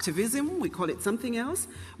it activism, we call it something else,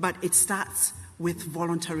 but it starts with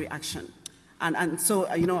voluntary action. And so,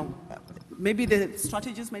 maybe the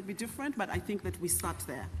strategies might be different, but I think that we start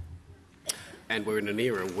there. And we're in an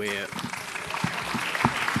era where...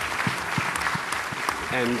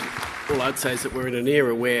 And all I'd say is that we're in an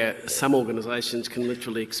era where some organisations can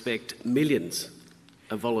literally expect millions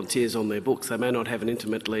of volunteers on their books. They may not have an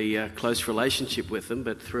intimately close relationship with them,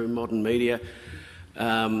 but through modern media,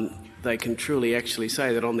 they can truly actually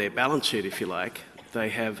say that on their balance sheet, if you like, they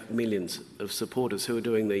have millions of supporters who are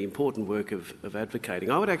doing the important work of advocating.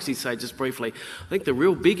 I would actually say, just briefly, I think the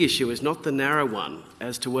real big issue is not the narrow one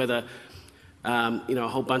as to whether a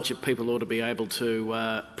whole bunch of people ought to be able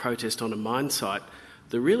to protest on a mine site.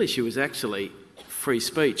 The real issue is actually free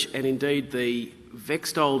speech, and indeed the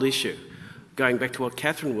vexed old issue, going back to what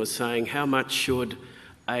Catherine was saying, how much should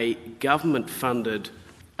a government-funded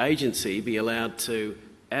agency be allowed to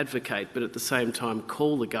advocate but at the same time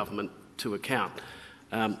call the government to account?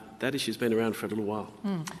 That issue's been around for a little while.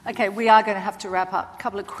 Okay, we are going to have to wrap up. A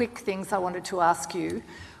couple of quick things I wanted to ask you.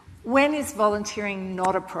 When is volunteering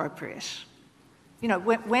not appropriate?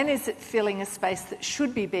 When is it filling a space that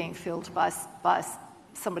should be being filled by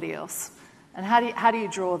somebody else? And how do you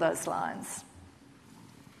draw those lines?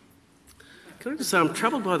 Can I just say I'm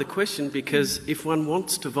troubled by the question, because if one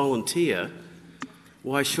wants to volunteer,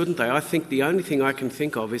 why shouldn't they? I think the only thing I can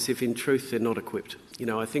think of is if in truth they're not equipped.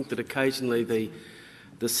 I think that occasionally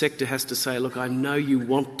the sector has to say, look, I know you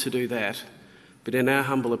want to do that, but in our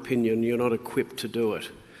humble opinion, you're not equipped to do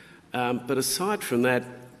it. But aside from that,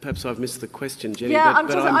 perhaps I've missed the question, Jenny. Yeah,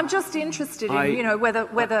 I'm just interested in, whether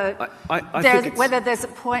there's a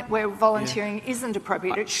point where volunteering isn't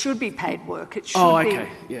appropriate. It should be paid work. It should be... Oh, okay,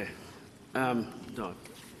 yeah. No,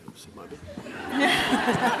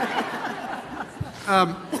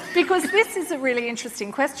 because this is a really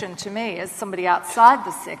interesting question to me as somebody outside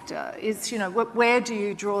the sector, is, where do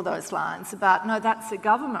you draw those lines about, no, that's a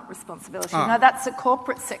government responsibility, no, that's a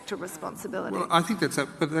corporate sector responsibility? Well, I think that's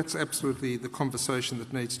absolutely the conversation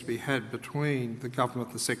that needs to be had between the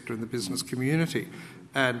government, the sector and the business community.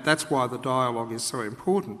 And that's why the dialogue is so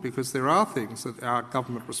important, because there are things that are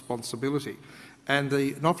government responsibility. And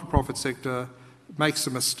the not-for-profit sector makes a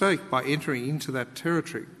mistake by entering into that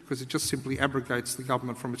territory, because it just simply abrogates the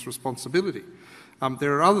government from its responsibility.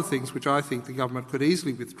 There are other things which I think the government could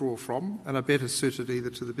easily withdraw from and are better suited either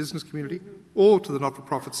to the business community or to the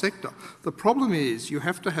not-for-profit sector. The problem is you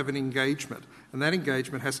have to have an engagement, and that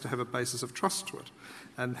engagement has to have a basis of trust to it.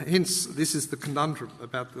 And hence, this is the conundrum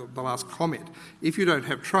about the last comment. If you don't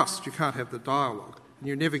have trust, you can't have the dialogue, and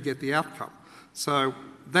you never get the outcome. So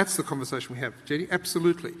that's the conversation we have. Jenny,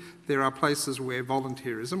 absolutely. There are places where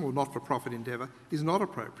volunteerism or not-for-profit endeavour is not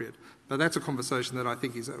appropriate. But that's a conversation that I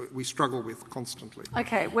think we struggle with constantly.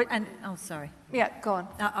 Okay. Sorry. Yeah, go on.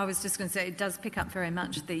 I was just going to say it does pick up very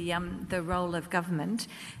much the role of government,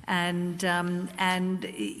 and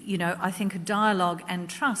I think a dialogue and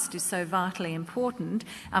trust is so vitally important,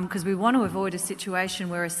 because we want to avoid a situation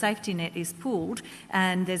where a safety net is pulled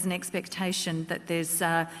and there's an expectation that there's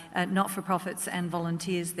not-for-profits and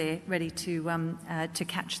volunteers there ready to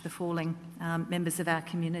catch the falling members of our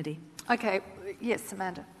community. Okay. Yes,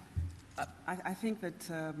 Amanda. I think that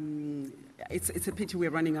it's a pity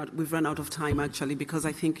we've run out of time, actually, because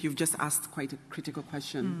I think you've just asked quite a critical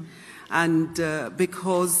question. And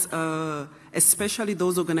because especially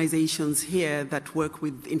those organizations here that work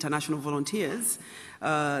with international volunteers,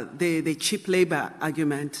 the cheap labor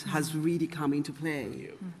argument has really come into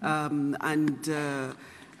play. And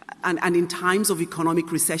in times of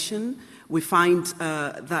economic recession, we find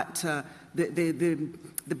that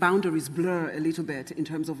the boundaries blur a little bit in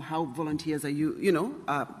terms of how volunteers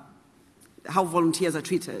are, how volunteers are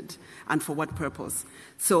treated and for what purpose.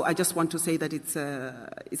 So I just want to say that it's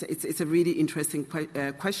a really interesting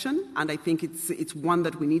question, and I think it's one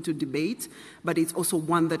that we need to debate, but it's also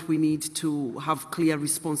one that we need to have clear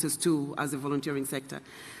responses to as a volunteering sector.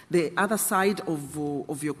 The other side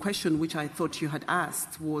of your question, which I thought you had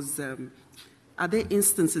asked, was are there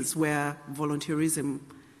instances where volunteerism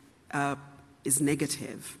is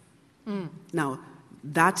negative? Now,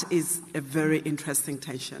 that is a very interesting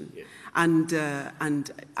tension. Yeah.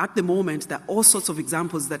 And at the moment, there are all sorts of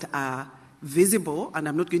examples that are visible, and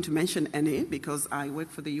I'm not going to mention any because I work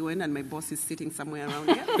for the UN and my boss is sitting somewhere around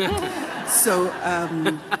here. So,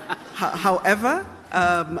 however,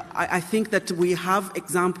 I think that we have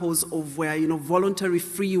examples of where, voluntary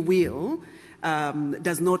free will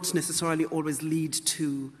does not necessarily always lead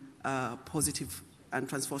to positive and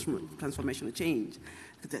transformational change.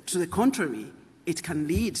 To the contrary, it can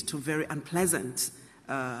lead to very unpleasant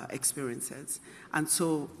experiences. And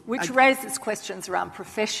so, which raises questions around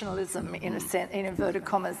professionalism, in inverted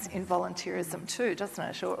commas, in volunteerism too, doesn't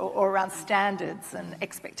it? Or around standards and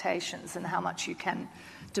expectations and how much you can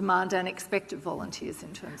demand and expect of volunteers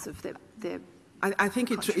in terms of their I think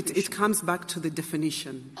it comes back to the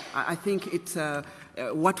definition. I think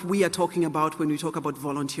what we are talking about when we talk about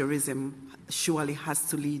volunteerism surely has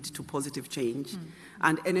to lead to positive change.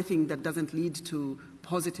 And anything that doesn't lead to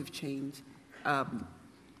positive change,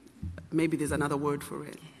 maybe there's another word for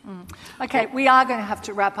it. Okay, we are going to have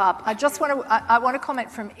to wrap up. I want to comment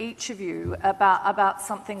from each of you about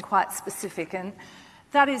something quite specific, and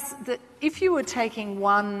that is that if you were taking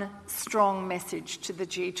one strong message to the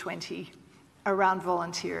G20 around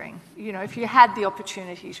volunteering, if you had the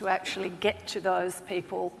opportunity to actually get to those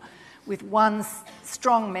people with one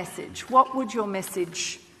strong message, what would your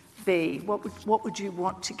message be? What would you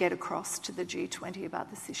want to get across to the G20 about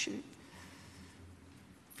this issue?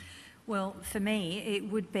 Well, for me, it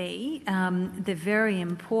would be the very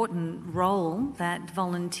important role that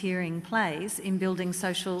volunteering plays in building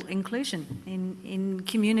social inclusion in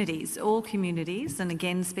communities, all communities, and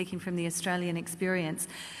again, speaking from the Australian experience,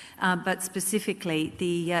 but specifically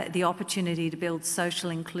the opportunity to build social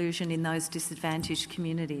inclusion in those disadvantaged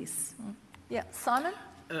communities. Yeah, Simon?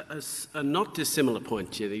 A not dissimilar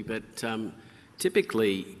point, Judy, but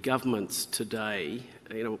typically governments today,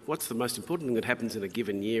 what's the most important thing that happens in a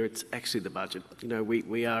given year? It's actually the budget.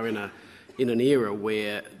 We are in an era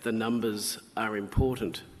where the numbers are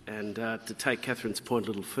important. And to take Catherine's point a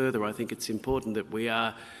little further, I think it's important that we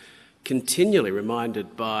are continually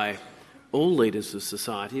reminded by all leaders of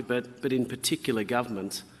society, but in particular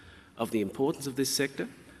governments, of the importance of this sector,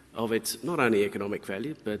 of its not only economic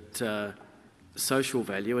value, but social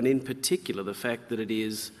value, and in particular the fact that it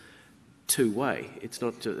is two-way. It's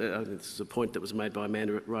not just, this is a point that was made by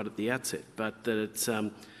Amanda right at the outset, but that it's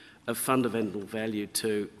of fundamental value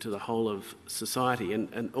to the whole of society.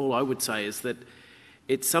 And all I would say is that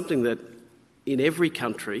it's something that in every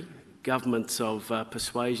country, governments of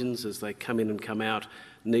persuasions, as they come in and come out,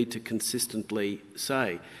 need to consistently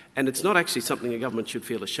say. And it's not actually something a government should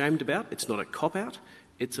feel ashamed about. It's not a cop-out.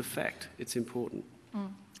 It's a fact. It's important.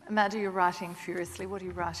 Amanda, you're writing furiously. What are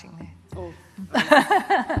you writing there?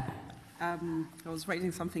 I was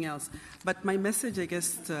writing something else. But my message, I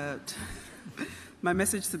guess, my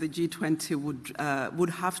message to the G20 would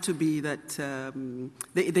have to be that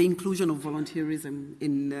the inclusion of volunteerism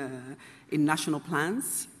in national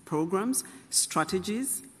plans, programs,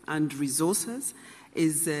 strategies, and resources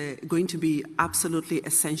is going to be absolutely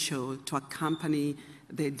essential to accompany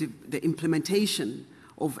the implementation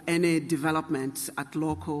of any development at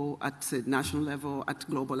local, at national level, at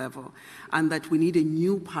global level, and that we need a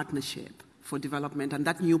new partnership for development, and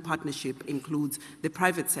that new partnership includes the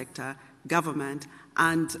private sector, government,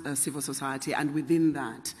 and civil society, and within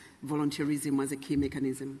that, volunteerism as a key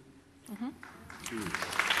mechanism.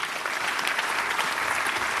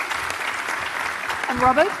 And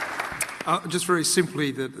Robert? Just very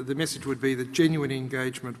simply, the message would be that genuine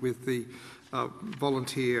engagement with the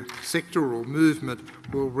volunteer sector or movement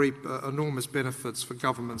will reap enormous benefits for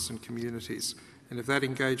governments and communities. And if that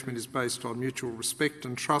engagement is based on mutual respect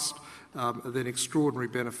and trust, then extraordinary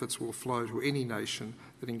benefits will flow to any nation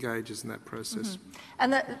that engages in that process.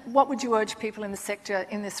 And what would you urge people in the sector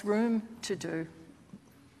in this room to do?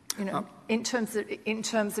 In terms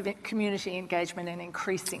of community engagement and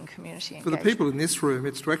increasing community engagement. For the people in this room,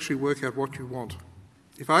 it's to actually work out what you want.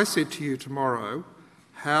 If I said to you tomorrow,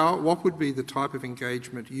 what would be the type of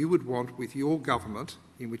engagement you would want with your government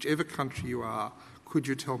in whichever country you are, could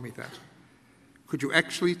you tell me that? Could you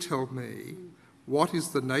actually tell me what is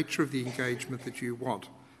the nature of the engagement that you want?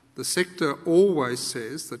 The sector always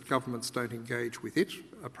says that governments don't engage with it.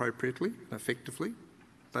 appropriately and effectively.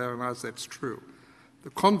 They realise that's true. The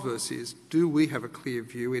converse is, do we have a clear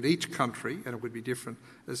view in each country, and it would be different,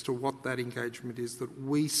 as to what that engagement is that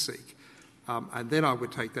we seek? And then I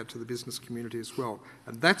would take that to the business community as well.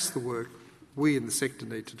 And that's the work we in the sector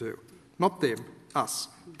need to do. Not them, us.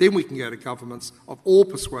 Then we can go to governments of all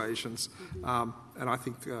persuasions, and I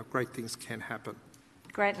think great things can happen.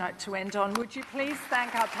 Great note to end on. Would you please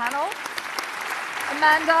thank our panel?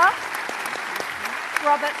 Amanda,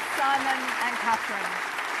 Robert, Simon and Catherine.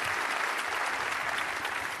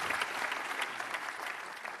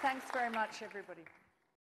 Thanks very much, everybody.